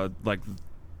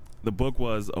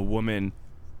was a woman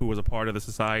who was a part of the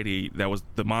society that was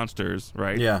the monsters,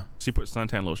 right? Yeah. She put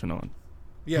suntan lotion on.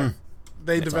 Yeah.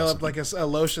 They That's developed awesome. a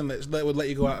lotion that would let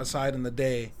you go outside in the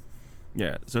day.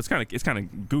 Yeah. So it's kind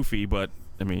of goofy, but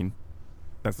I mean,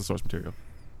 that's the source material.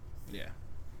 Yeah.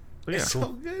 So, yeah. It's so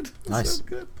good. It's Nice. so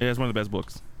good. Yeah, it's one of the best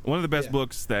books. One of the best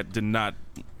books that did not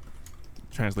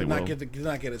translate well. Did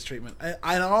not get its treatment.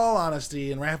 In all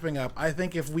honesty, and wrapping up, I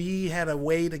think if we had a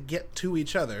way to get to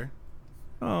each other,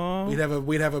 we'd have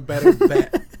a better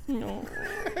bet. No.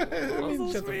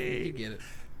 You get it.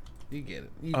 You get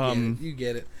it. You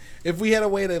get it. If we had a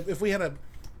way to, if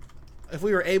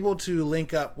we were able to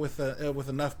link up with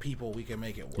enough people, we can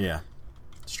make it work. Yeah.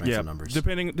 Strength of numbers.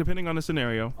 Depending on the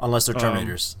scenario. Unless they're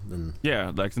Terminators, then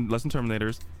yeah, less than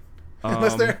Terminators.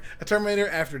 Unless they're a Terminator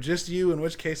after just you, in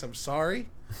which case I'm sorry.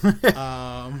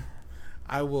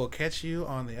 I will catch you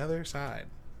on the other side.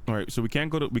 All right, so we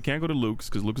can't go to Luke's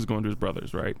because Luke is going to his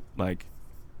brother's, right?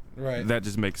 Right. That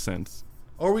just makes sense.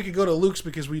 Or we could go to Luke's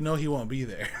because we know he won't be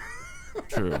there.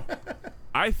 True.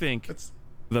 I think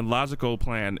the logical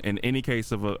plan in any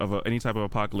case of any type of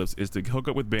apocalypse is to hook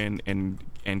up with Ben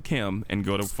and Kim and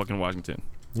go to fucking Washington.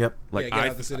 Yep. Get out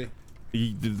of the city.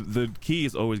 The key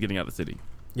is always getting out of the city.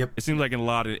 Yep. It seems like in a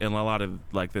lot of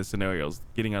the scenarios,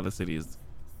 getting out of the city is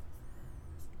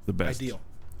the best. Ideal.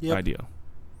 Yep. Ideal.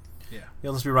 Yeah.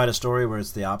 Unless we write a story where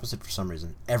it's the opposite for some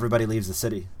reason. Everybody leaves the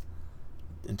city,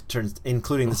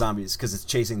 including the zombies, because it's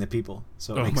chasing the people.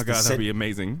 So oh my god, that'd be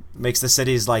amazing. Makes the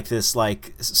cities like this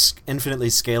infinitely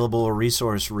scalable,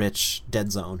 resource-rich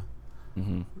dead zone.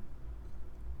 Mm-hmm.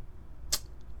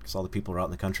 Because all the people are out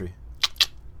in the country.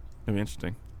 That'd be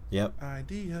interesting. Yep.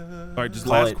 Idea. All right, just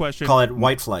last question. Call it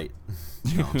white flight.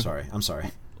 No, I'm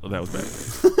sorry. Oh, that was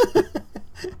bad.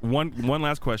 One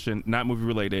last question, not movie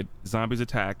related. Zombies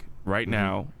attack right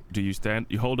now. Do you stand?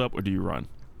 You hold up or do you run?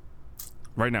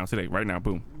 Right now, today, right now,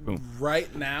 boom, boom.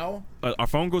 Right now? Our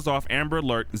phone goes off. Amber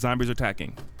alert. Zombies are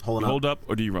attacking. Hold up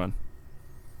or do you run?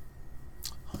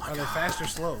 Are they fast or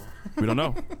slow? We don't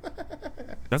know.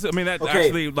 That's. I mean, that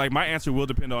actually, like, my answer will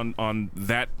depend on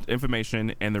that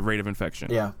information and the rate of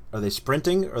infection. Yeah. Are they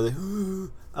sprinting? Are they?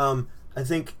 I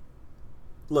think.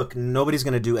 Look, nobody's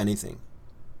going to do anything.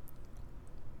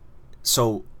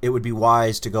 So it would be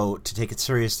wise to take it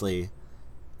seriously,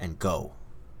 and go,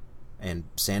 and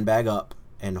sandbag up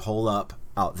and hole up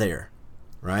out there,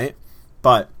 right?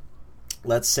 But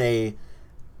let's say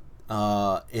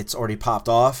it's already popped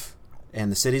off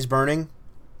and the city's burning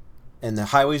and the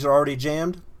highways are already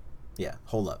jammed. Yeah,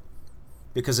 hold up,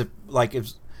 because if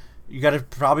you got to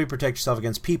probably protect yourself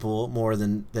against people more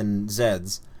than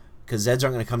Zeds. Because Zeds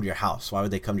aren't going to come to your house. Why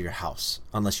would they come to your house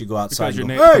unless you go outside?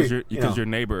 Because your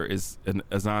neighbor is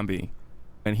a zombie,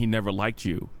 and he never liked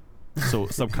you, so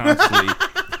subconsciously,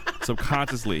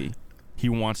 he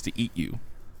wants to eat you.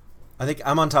 I think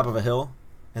I'm on top of a hill,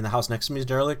 and the house next to me is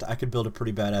derelict. I could build a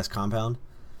pretty badass compound,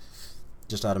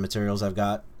 just out of materials I've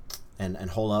got, and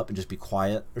hole up and just be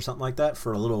quiet or something like that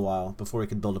for a little while before we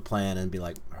could build a plan and be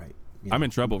like, all right. I'm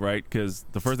in trouble, right? Because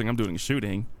the first thing I'm doing is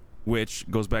shooting. Which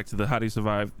goes back to the how do you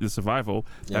survive the survival.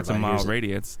 That's a mile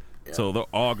radius. Yeah. So they're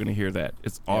all going to hear that.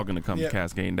 It's all going to come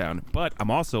cascading down. But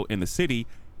I'm also in the city.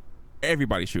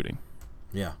 Everybody's shooting.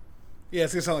 Yeah. Yeah,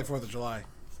 it's going to sound like 4th of July.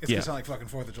 It's going to sound like fucking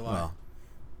 4th of July. Well,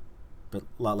 but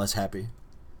a lot less happy.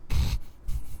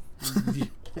 Yeah.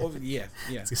 It's going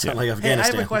to sound like Afghanistan. Hey, I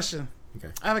have a question. Okay.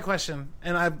 I have a question,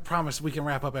 and I promise we can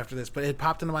wrap up after this, but it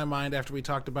popped into my mind after we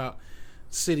talked about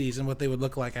cities and what they would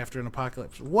look like after an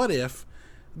apocalypse. What if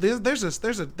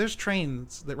there's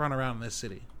trains that run around this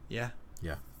city, yeah,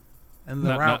 and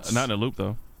the routes not in a loop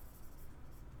though.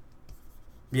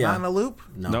 Yeah, not in a loop.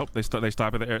 No. Nope. They stop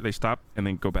at the air. They stop and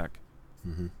then go back.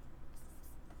 Mm-hmm.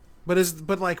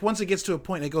 But like once it gets to a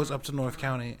point, it goes up to North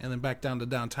County and then back down to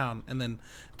downtown and then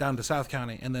down to South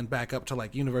County and then back up to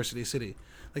like University City.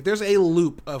 Like there's a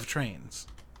loop of trains.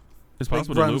 It's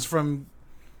possible to runs loop from.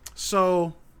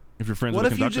 So if you're friends with the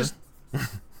conductor. You just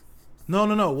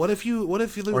No. What if you or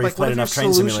like what if your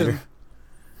train solution?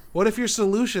 What if your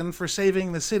solution for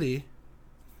saving the city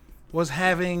was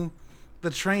having the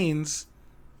trains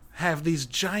have these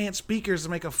giant speakers that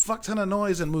make a fuck ton of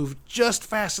noise and move just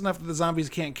fast enough that the zombies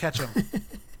can't catch them?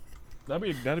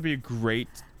 That'd be a great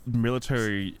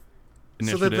military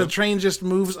initiative. So that the train just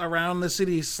moves around the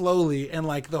city slowly, and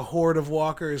like the horde of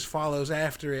walkers follows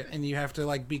after it, and you have to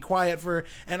like be quiet for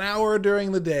an hour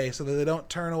during the day so that they don't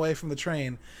turn away from the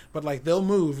train. But like they'll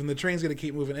move, and the train's gonna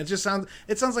keep moving. It sounds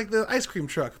like the ice cream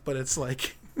truck, but it's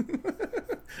like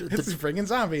it's bringing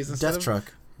zombies instead of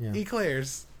truck.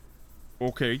 Eclairs.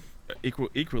 Okay,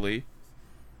 equally.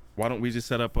 Why don't we just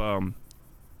set up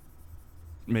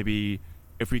maybe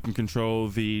if we can control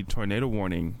the tornado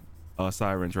warning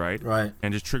sirens, right? Right.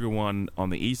 And just trigger one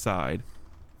on the east side.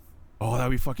 Oh,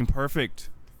 that'd be fucking perfect.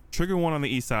 Trigger one on the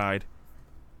east side.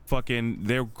 Fucking,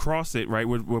 they'll cross it, right?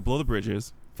 We'll blow the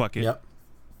bridges. Fuck it. Yep.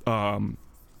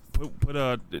 Put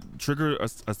a trigger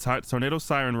a tornado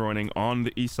siren warning on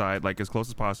the east side, like as close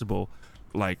as possible,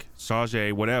 like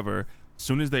Sajay, whatever. As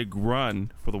soon as they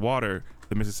run for the water,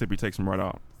 the Mississippi takes them right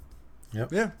out.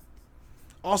 Yep. Yeah.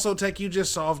 Also, Tech, you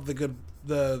just solved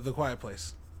the Quiet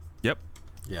Place. Yep.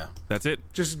 Yeah, that's it.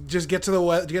 Just get to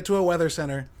a weather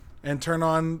center and turn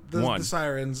on the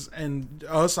sirens and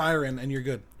a siren, and you're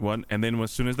good. One, and then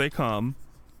as soon as they come,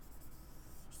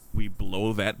 we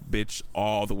blow that bitch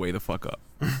all the way the fuck up.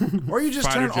 Or you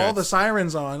just turn all the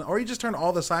sirens on,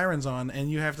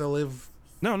 and you have to live.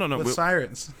 No. With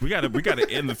sirens. We gotta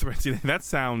end the threat. See, that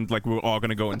sounds like we're all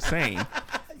gonna go insane.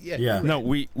 Yeah. No,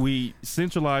 we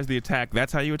centralize the attack.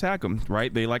 That's how you attack them,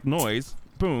 right? They like noise.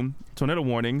 Boom. Tornado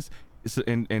warnings.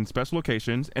 In special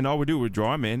locations, and all we do is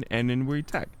draw them in, and then we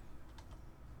attack.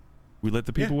 We let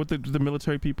the people with the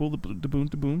military people, the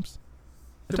booms,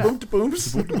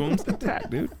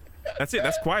 attack, dude. That's it.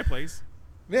 That's Quiet Place.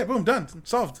 Yeah, boom, done,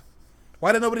 solved.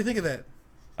 Why did nobody think of that?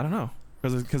 I don't know,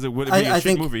 because it would be a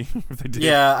shit movie if they did.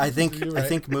 Yeah, I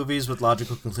think movies with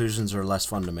logical conclusions are less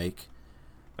fun to make.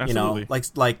 Absolutely. You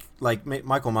know, like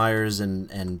Michael Myers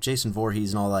and Jason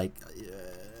Voorhees and all, like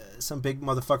some big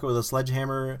motherfucker with a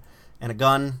sledgehammer and a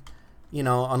gun, you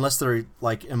know, unless they're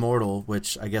like immortal,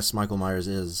 which I guess Michael Myers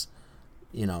is,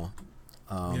 you know.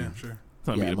 Yeah, sure.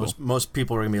 Yeah, most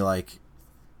people are gonna be like,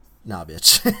 "Nah,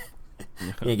 bitch,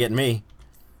 you ain't getting me."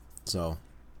 So,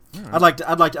 right.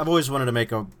 I've always wanted to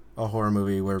make a horror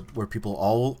movie where people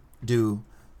all do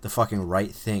the fucking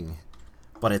right thing,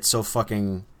 but it's so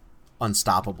fucking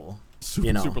unstoppable.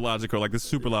 Super logical, like this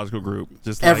super logical group.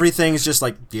 Just everything's just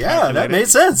like, yeah, that made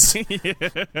sense.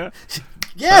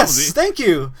 Yes, thank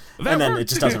you. And then it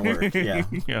just doesn't work. Yeah.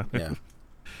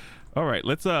 All right,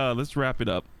 let's wrap it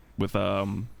up. with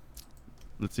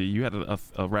let's see, you had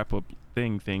a wrap up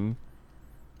thing.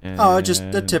 And oh,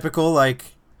 just the typical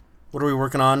like, what are we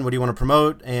working on? What do you want to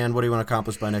promote? And what do you want to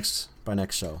accomplish by next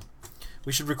show?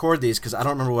 We should record these because I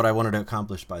don't remember what I wanted to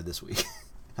accomplish by this week.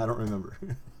 I don't remember.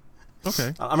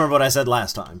 Okay. I remember what I said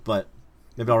last time, but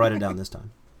maybe I'll write it down this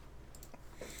time.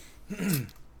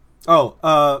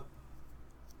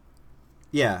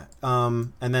 Yeah.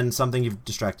 And then something you've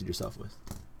distracted yourself with.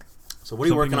 So what are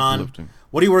you working on?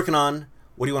 What are you working on?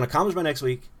 What do you want to accomplish by next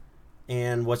week?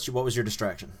 And what was your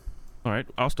distraction? All right,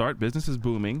 I'll start. Business is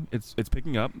booming. It's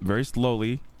picking up very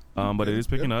slowly, but it is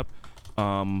picking up.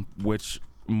 Which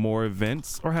more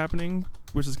events are happening,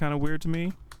 which is kind of weird to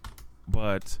me,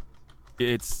 but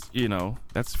it's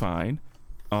that's fine.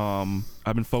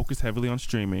 I've been focused heavily on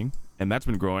streaming, and that's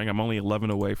been growing. I'm only 11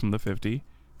 away from the 50.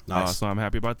 Nice. So I'm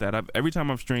happy about that. Every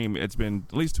time I've streamed, it's been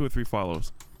at least 2 or 3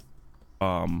 follows.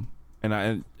 And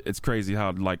it's crazy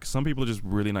how like some people are just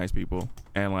really nice people,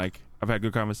 and like I've had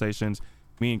good conversations.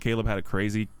 Me and Caleb had a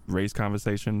crazy race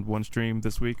conversation one stream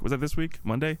this week. Was that this week?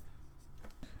 Monday?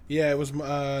 Yeah, it was.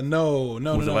 No. It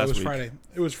was week? Friday.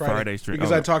 It was Friday. Friday stream.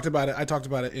 Because I talked about it. I talked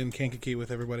about it in Kankakee with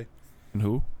everybody. And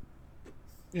who?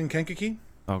 In Kankakee.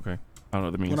 Okay, I don't know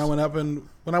what that means. When I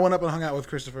went up and hung out with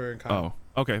Christopher and Kyle.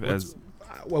 Oh, okay.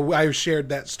 Well, I shared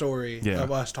that story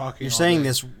of us talking. You're saying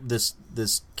this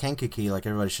Kankakee, like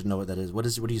everybody should know what that is. What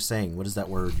are you saying? What is that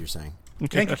word you're saying?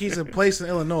 Kankakee is a place in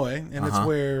Illinois, and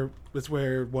it's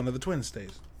where one of the twins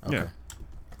stays. Okay. Yeah.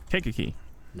 Kankakee.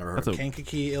 Never heard of it.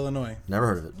 Kankakee, Illinois. Never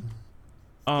heard of it.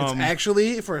 It's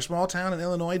actually, for a small town in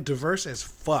Illinois, diverse as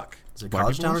fuck. Is it a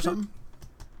college town or something?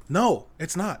 No,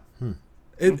 it's not.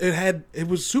 It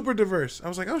was super diverse. I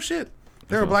was like, oh shit,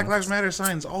 there are Black Lives Matter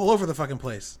signs all over the fucking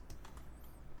place.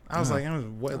 I was like,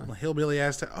 what hillbilly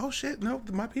ass town? Oh shit, no,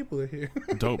 my people are here.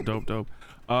 Dope.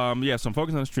 Yeah, so I'm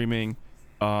focused on streaming.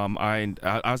 I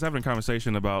was having a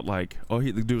conversation about like,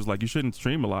 the dude was like, you shouldn't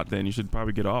stream a lot. Then you should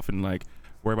probably get off and like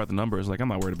worry about the numbers. Like, I'm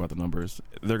not worried about the numbers.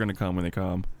 They're gonna come when they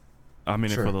come. I'm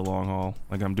in it for the long haul.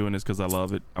 Like, I'm doing this because I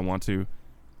love it. I want to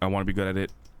be good at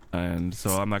it, and so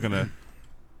I'm not gonna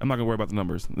worry about the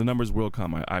numbers. The numbers will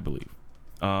come, I believe.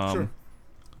 Sure.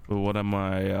 But what am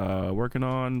I working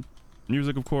on?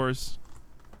 Music, of course.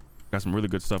 Got some really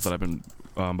good stuff that I've been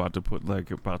about to put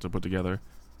together.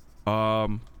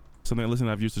 Something I listen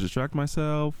to I've used to distract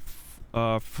myself.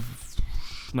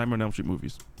 Nightmare on Elm Street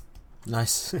movies.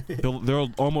 Nice. They're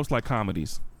almost like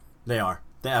comedies. They are.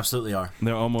 They absolutely are.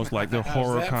 They're almost like they're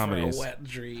horror comedies. For a wet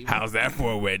dream? How's that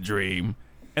for a wet dream?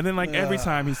 And then like every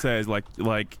time he says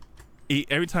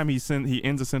every time he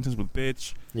ends a sentence with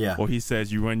bitch, or he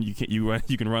says you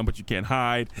can run but you can't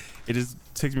hide. It just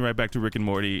takes me right back to Rick and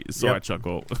Morty. So I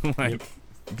chuckle.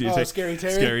 Scary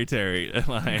Terry. Scary Terry.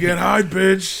 Like, get hide,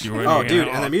 bitch. Dude,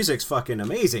 and the music's fucking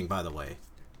amazing, by the way.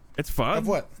 It's fun. Of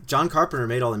what? John Carpenter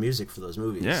made all the music for those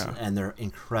movies, and they're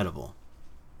incredible.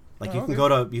 Like you can go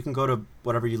to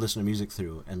whatever you listen to music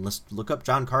through and look up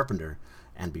John Carpenter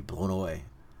and be blown away.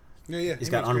 Yeah. He's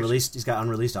got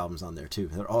unreleased albums on there too.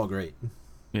 They're all great.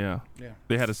 Yeah.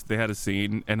 They had a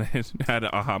scene and it had an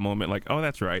aha moment. Like, oh,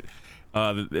 that's right.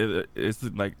 It's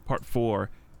like part 4,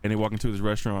 and they walk into this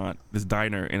restaurant, this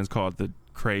diner, and it's called the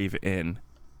Crave Inn.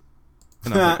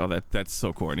 And I was like, oh, that's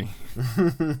so corny.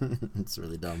 It's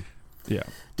really dumb. Yeah,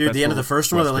 dude. The end of the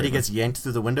first one, where the lady gets yanked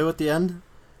through the window at the end.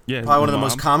 Yeah, probably one of the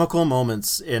most comical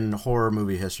moments in horror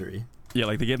movie history. Yeah,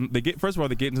 like they get first of all,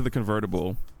 they get into the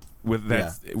convertible with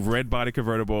that red body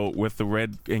convertible with the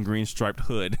red and green striped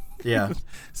hood. Yeah,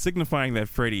 signifying that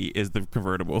Freddy is the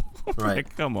convertible. Right?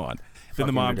 Like, come on. Fucking then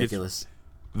the mom ridiculous.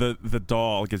 gets the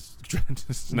doll gets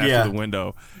snapped through the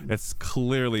window. That's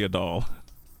clearly a doll.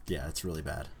 Yeah, it's really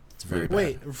bad. It's very bad.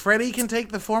 Wait, Freddy can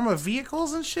take the form of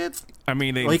vehicles and shit? I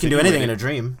mean, he can do anything in a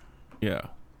dream. Yeah.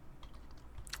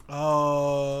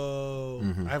 Oh,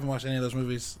 I haven't watched any of those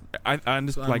movies. I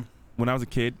just like when I was a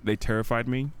kid, they terrified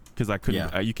me because I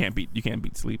couldn't. Yeah. You can't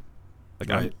beat sleep. Like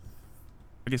right.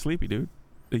 I get sleepy, dude.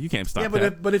 You can't stop. Yeah,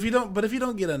 but if you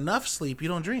don't get enough sleep, you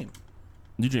don't dream.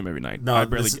 You dream every night. No,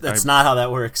 that's not how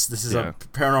that works. This is a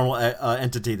paranormal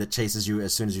entity that chases you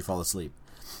as soon as you fall asleep.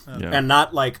 And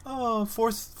not like, oh,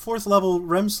 fourth level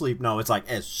REM sleep. No, it's like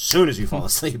as soon as you fall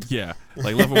asleep. Yeah,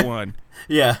 like level 1.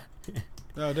 Yeah.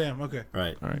 Oh damn. Okay.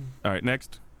 Right. All right.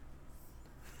 Next.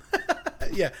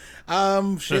 Yeah.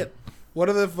 Shit. What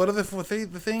are the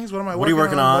things? What am I? What are you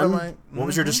working on? What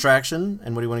was your distraction?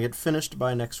 And what do you want to get finished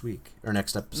by next week or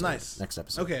next episode? Nice. Next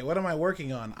episode. Okay. What am I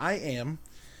working on? I am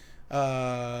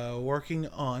working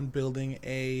on building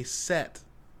a set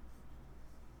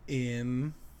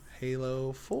in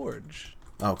Halo Forge.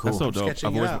 Oh, cool. That's so dope.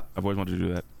 Sketching it out. I've always wanted to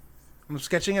do that. I'm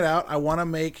sketching it out. I want to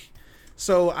make.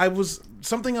 So I was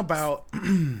something about,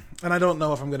 and I don't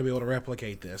know if I'm going to be able to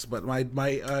replicate this, but my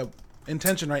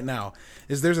intention right now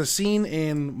is there's a scene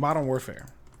in Modern Warfare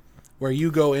where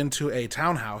you go into a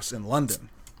townhouse in London,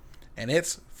 and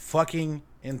it's fucking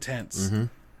intense. Mm-hmm.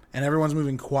 And everyone's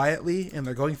moving quietly, and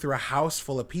they're going through a house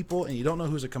full of people, and you don't know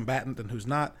who's a combatant and who's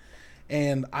not.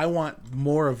 And I want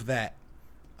more of that.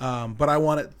 But I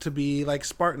want it to be like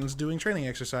Spartans doing training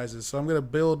exercises. So I'm going to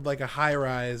build like a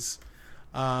high-rise,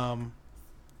 and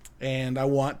I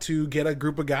want to get a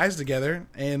group of guys together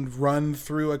and run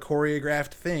through a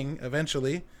choreographed thing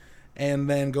eventually, and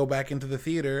then go back into the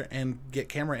theater and get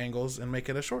camera angles and make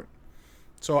it a short.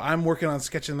 So I'm working on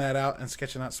sketching that out and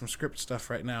sketching out some script stuff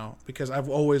right now because I've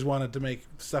always wanted to make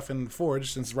stuff in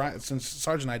Forge since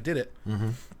Sarge and I did it.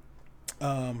 Mm-hmm.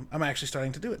 I'm actually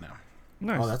starting to do it now.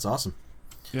 Nice. Oh, that's awesome.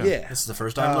 Yeah. This is the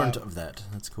first I've learned of that.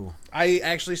 That's cool. I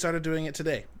actually started doing it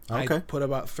today. Okay. I put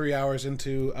about 3 hours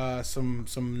into some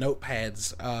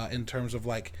notepads in terms of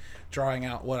like drawing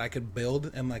out what I could build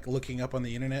and like looking up on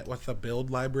the internet what the build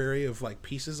library of like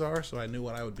pieces are, so I knew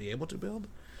what I would be able to build.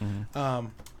 Mm-hmm.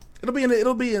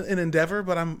 It'll be an endeavor,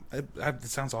 but it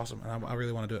sounds awesome, and I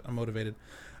really want to do it. I'm motivated.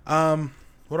 What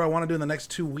do I want to do in the next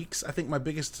 2 weeks? I think my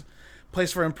biggest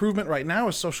place for improvement right now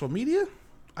is social media.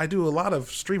 I do a lot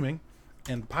of streaming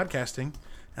and podcasting,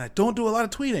 and I don't do a lot of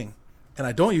tweeting, and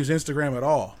I don't use Instagram at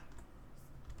all.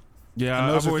 Yeah, and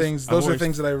those are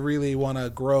things that I really want to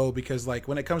grow because, like,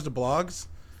 when it comes to blogs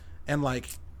and like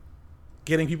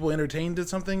getting people entertained at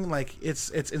something, like it's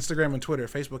Instagram and Twitter.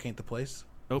 Facebook ain't the place.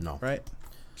 Nope. No. Right.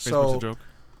 Facebook's a joke.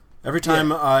 Every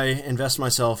time I invest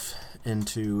myself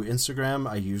into Instagram,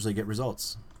 I usually get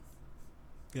results.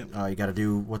 Yep. You got to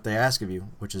do what they ask of you,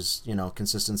 which is,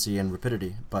 consistency and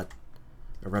rapidity, but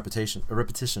a repetition.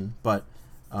 But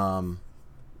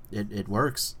it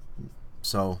works.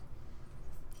 So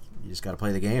you just got to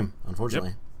play the game.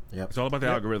 Unfortunately, yep. It's all about the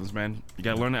algorithms, man. You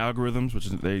got to learn the algorithms, which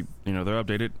is they're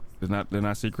updated. They're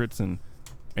not secrets, and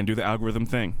do the algorithm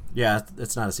thing. Yeah,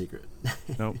 it's not a secret.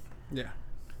 Nope. Yeah.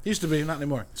 Used to be, not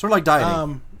anymore. Sort of like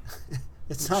dieting.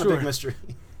 It's not a big mystery.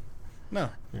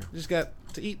 No, you just got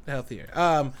to eat healthier.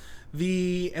 And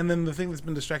then the thing that's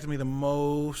been distracting me the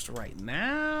most right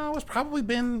now has probably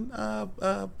been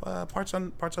Parts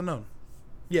Unknown.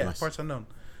 Yeah, nice. Parts Unknown.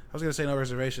 I was gonna say No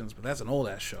Reservations, but that's an old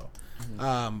ass show.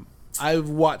 Mm-hmm. I've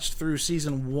watched through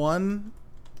season 1,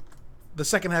 the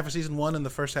second half of season 1, and the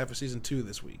first half of season 2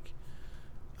 this week,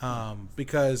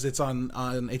 because it's on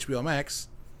HBO Max.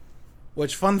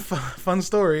 Which fun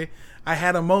story. I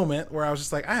had a moment where I was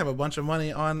just like, I have a bunch of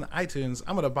money on iTunes.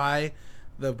 I'm gonna buy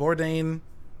the Bourdain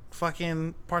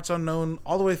fucking Parts Unknown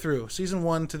all the way through season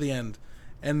 1 to the end,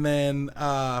 and then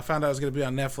found out it was gonna be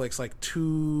on Netflix like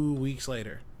 2 weeks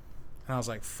later, and I was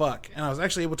like, fuck. And I was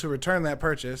actually able to return that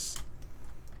purchase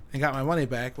and got my money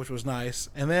back, which was nice.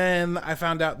 And then I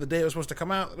found out the day it was supposed to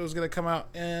come out, it was gonna come out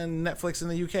in Netflix in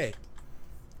the UK,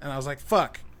 and I was like,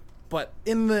 fuck. But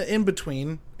in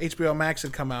between, HBO Max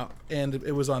had come out, and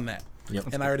it was on that. Yep.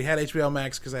 And I already had HBO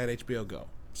Max because I had HBO Go.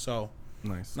 So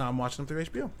nice. Now I'm watching them through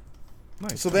HBO.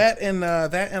 Nice. So that and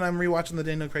I'm rewatching the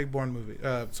Daniel Craig Bond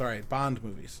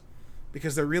movies,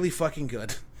 because they're really fucking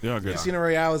good. Yeah, good. Casino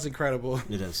Royale is incredible.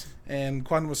 It is. And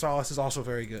Quantum of Solace is also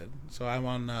very good. So I'm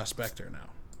on Spectre now.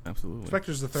 Absolutely.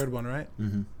 Spectre's the third one, right?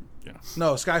 Mm-hmm. Yeah.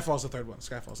 No, Skyfall's the third one.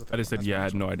 I just said, I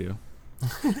had no idea.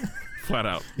 Flat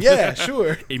out. Yeah,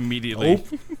 sure. Immediately.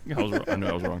 I knew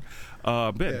I was wrong.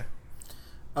 Ben.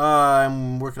 Yeah.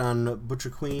 I'm working on Butcher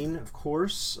Queen, of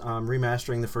course. I'm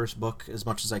remastering the first book as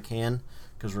much as I can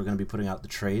because we're going to be putting out the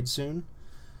trade soon,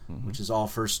 which is all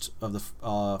first of the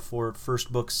 4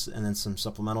 first books and then some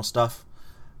supplemental stuff.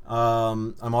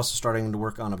 I'm also starting to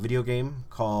work on a video game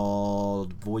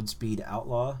called Void Speed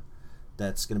Outlaw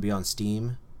that's going to be on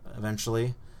Steam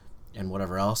eventually and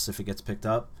whatever else if it gets picked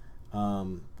up.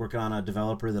 Working on a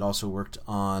developer that also worked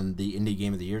on the Indie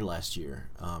Game of the Year last year,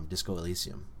 Disco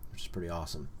Elysium, which is pretty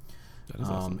awesome. That is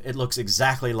awesome. It looks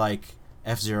exactly like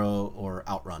F-Zero or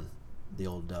Outrun, the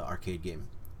old arcade game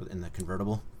in the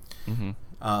convertible. Mm-hmm.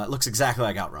 It looks exactly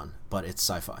like Outrun, but it's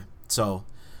sci-fi. So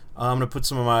I'm going to put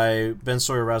some of my Ben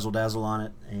Sawyer Razzle Dazzle on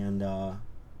it, and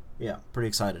pretty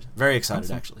excited. Very excited,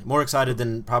 awesome. Actually. More excited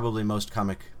than probably most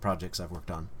comic projects I've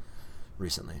worked on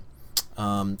recently.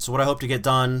 So what I hope to get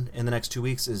done in the next 2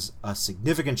 weeks is a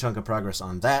significant chunk of progress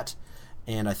on that,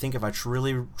 and I think if I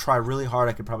try really hard,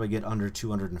 I could probably get under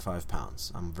 205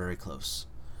 pounds. I'm very close.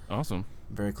 Awesome.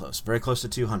 Very close to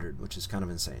 200, which is kind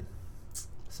of insane.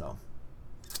 So,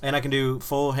 and I can do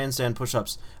full handstand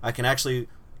push-ups. I can actually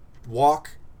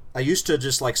walk. I used to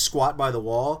just like squat by the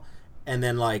wall and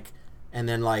then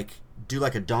do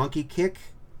like a donkey kick.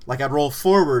 Like I'd roll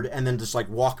forward and then just like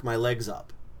walk my legs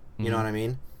up. You know what I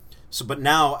mean? So, but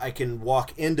now I can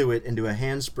walk into it and do a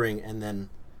handspring and then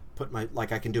put my,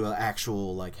 like I can do an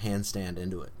actual like handstand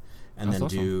into it. And then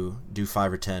do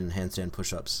 5 or 10 handstand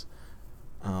push-ups.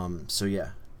 So yeah.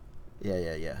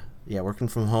 Working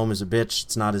from home is a bitch.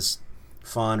 It's not as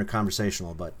fun or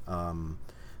conversational, but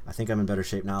I think I'm in better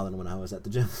shape now than when I was at the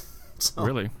gym. So,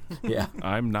 really? Yeah.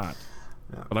 I'm not.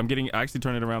 Yeah. But I actually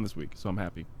turned it around this week, so I'm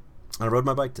happy. I rode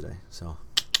my bike today, so.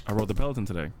 I rode the Peloton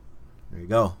today. There you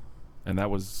go. And I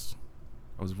was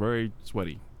very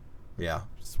sweaty. Yeah.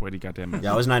 Sweaty goddamn it.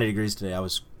 Yeah, it was 90 degrees today. I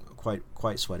was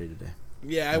quite sweaty today.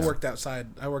 Yeah, I worked outside.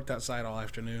 I worked outside all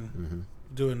afternoon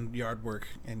doing yard work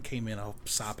and came in a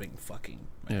sopping fucking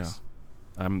mess.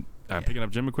 Yeah. I'm picking up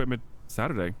gym equipment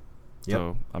Saturday. Yep.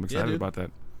 So I'm excited about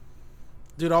that.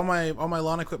 Dude, all my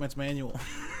lawn equipment's manual.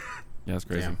 Yeah, that's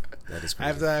crazy. Damn, that is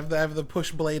crazy. I have the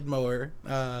push blade mower.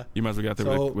 You might as well get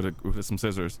there with some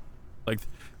scissors. Like,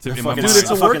 in my mind, it's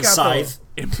a workout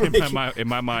though. In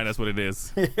my mind, that's what it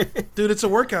is. Dude, it's a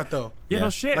workout though. Yeah,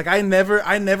 no shit. Like I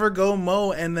never go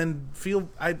mow and then feel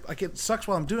like it sucks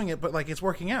while I'm doing it, but like it's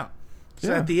working out.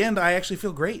 So at the end, I actually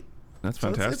feel great. That's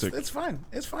fantastic. It's fine.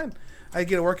 It's fine. I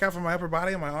get a workout for my upper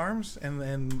body and my arms and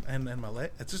my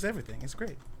leg. It's just everything. It's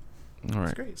great. All right.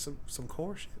 It's great. Some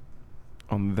core shit.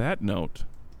 On that note,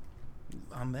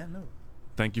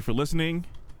 thank you for listening.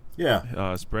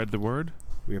 Yeah. Spread the word.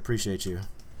 We appreciate you.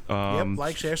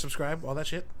 Like, share, subscribe, all that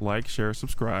shit. Like, share,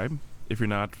 subscribe. If you're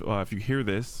not, if you hear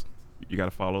this, you got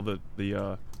to follow the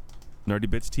Nerdy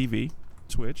Bits TV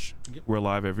Twitch. Yep. We're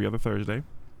live every other Thursday,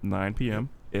 9 p.m.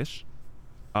 ish.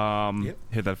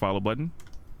 Hit that follow button,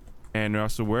 and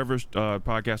also wherever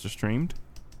podcasts are streamed.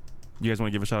 You guys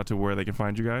want to give a shout out to where they can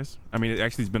find you guys? I mean, it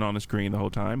actually has been on the screen the whole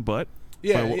time, but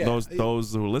those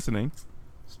who are listening.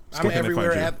 I'm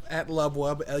everywhere at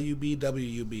Lubwub,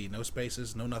 LUBWUB. No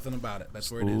spaces, no nothing about it.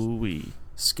 That's where it is. Ooh-wee.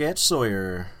 Sketch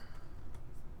Sawyer.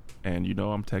 And you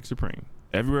know I'm Tech Supreme.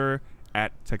 Everywhere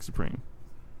at Tech Supreme.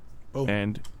 Boom.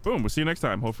 And boom, we'll see you next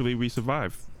time. Hopefully we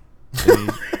survive any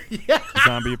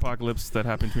zombie apocalypse that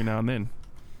happens between now and then.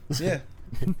 Yeah.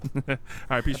 All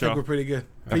right, peace, y'all. I think we're pretty good.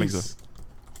 I think Peace. so.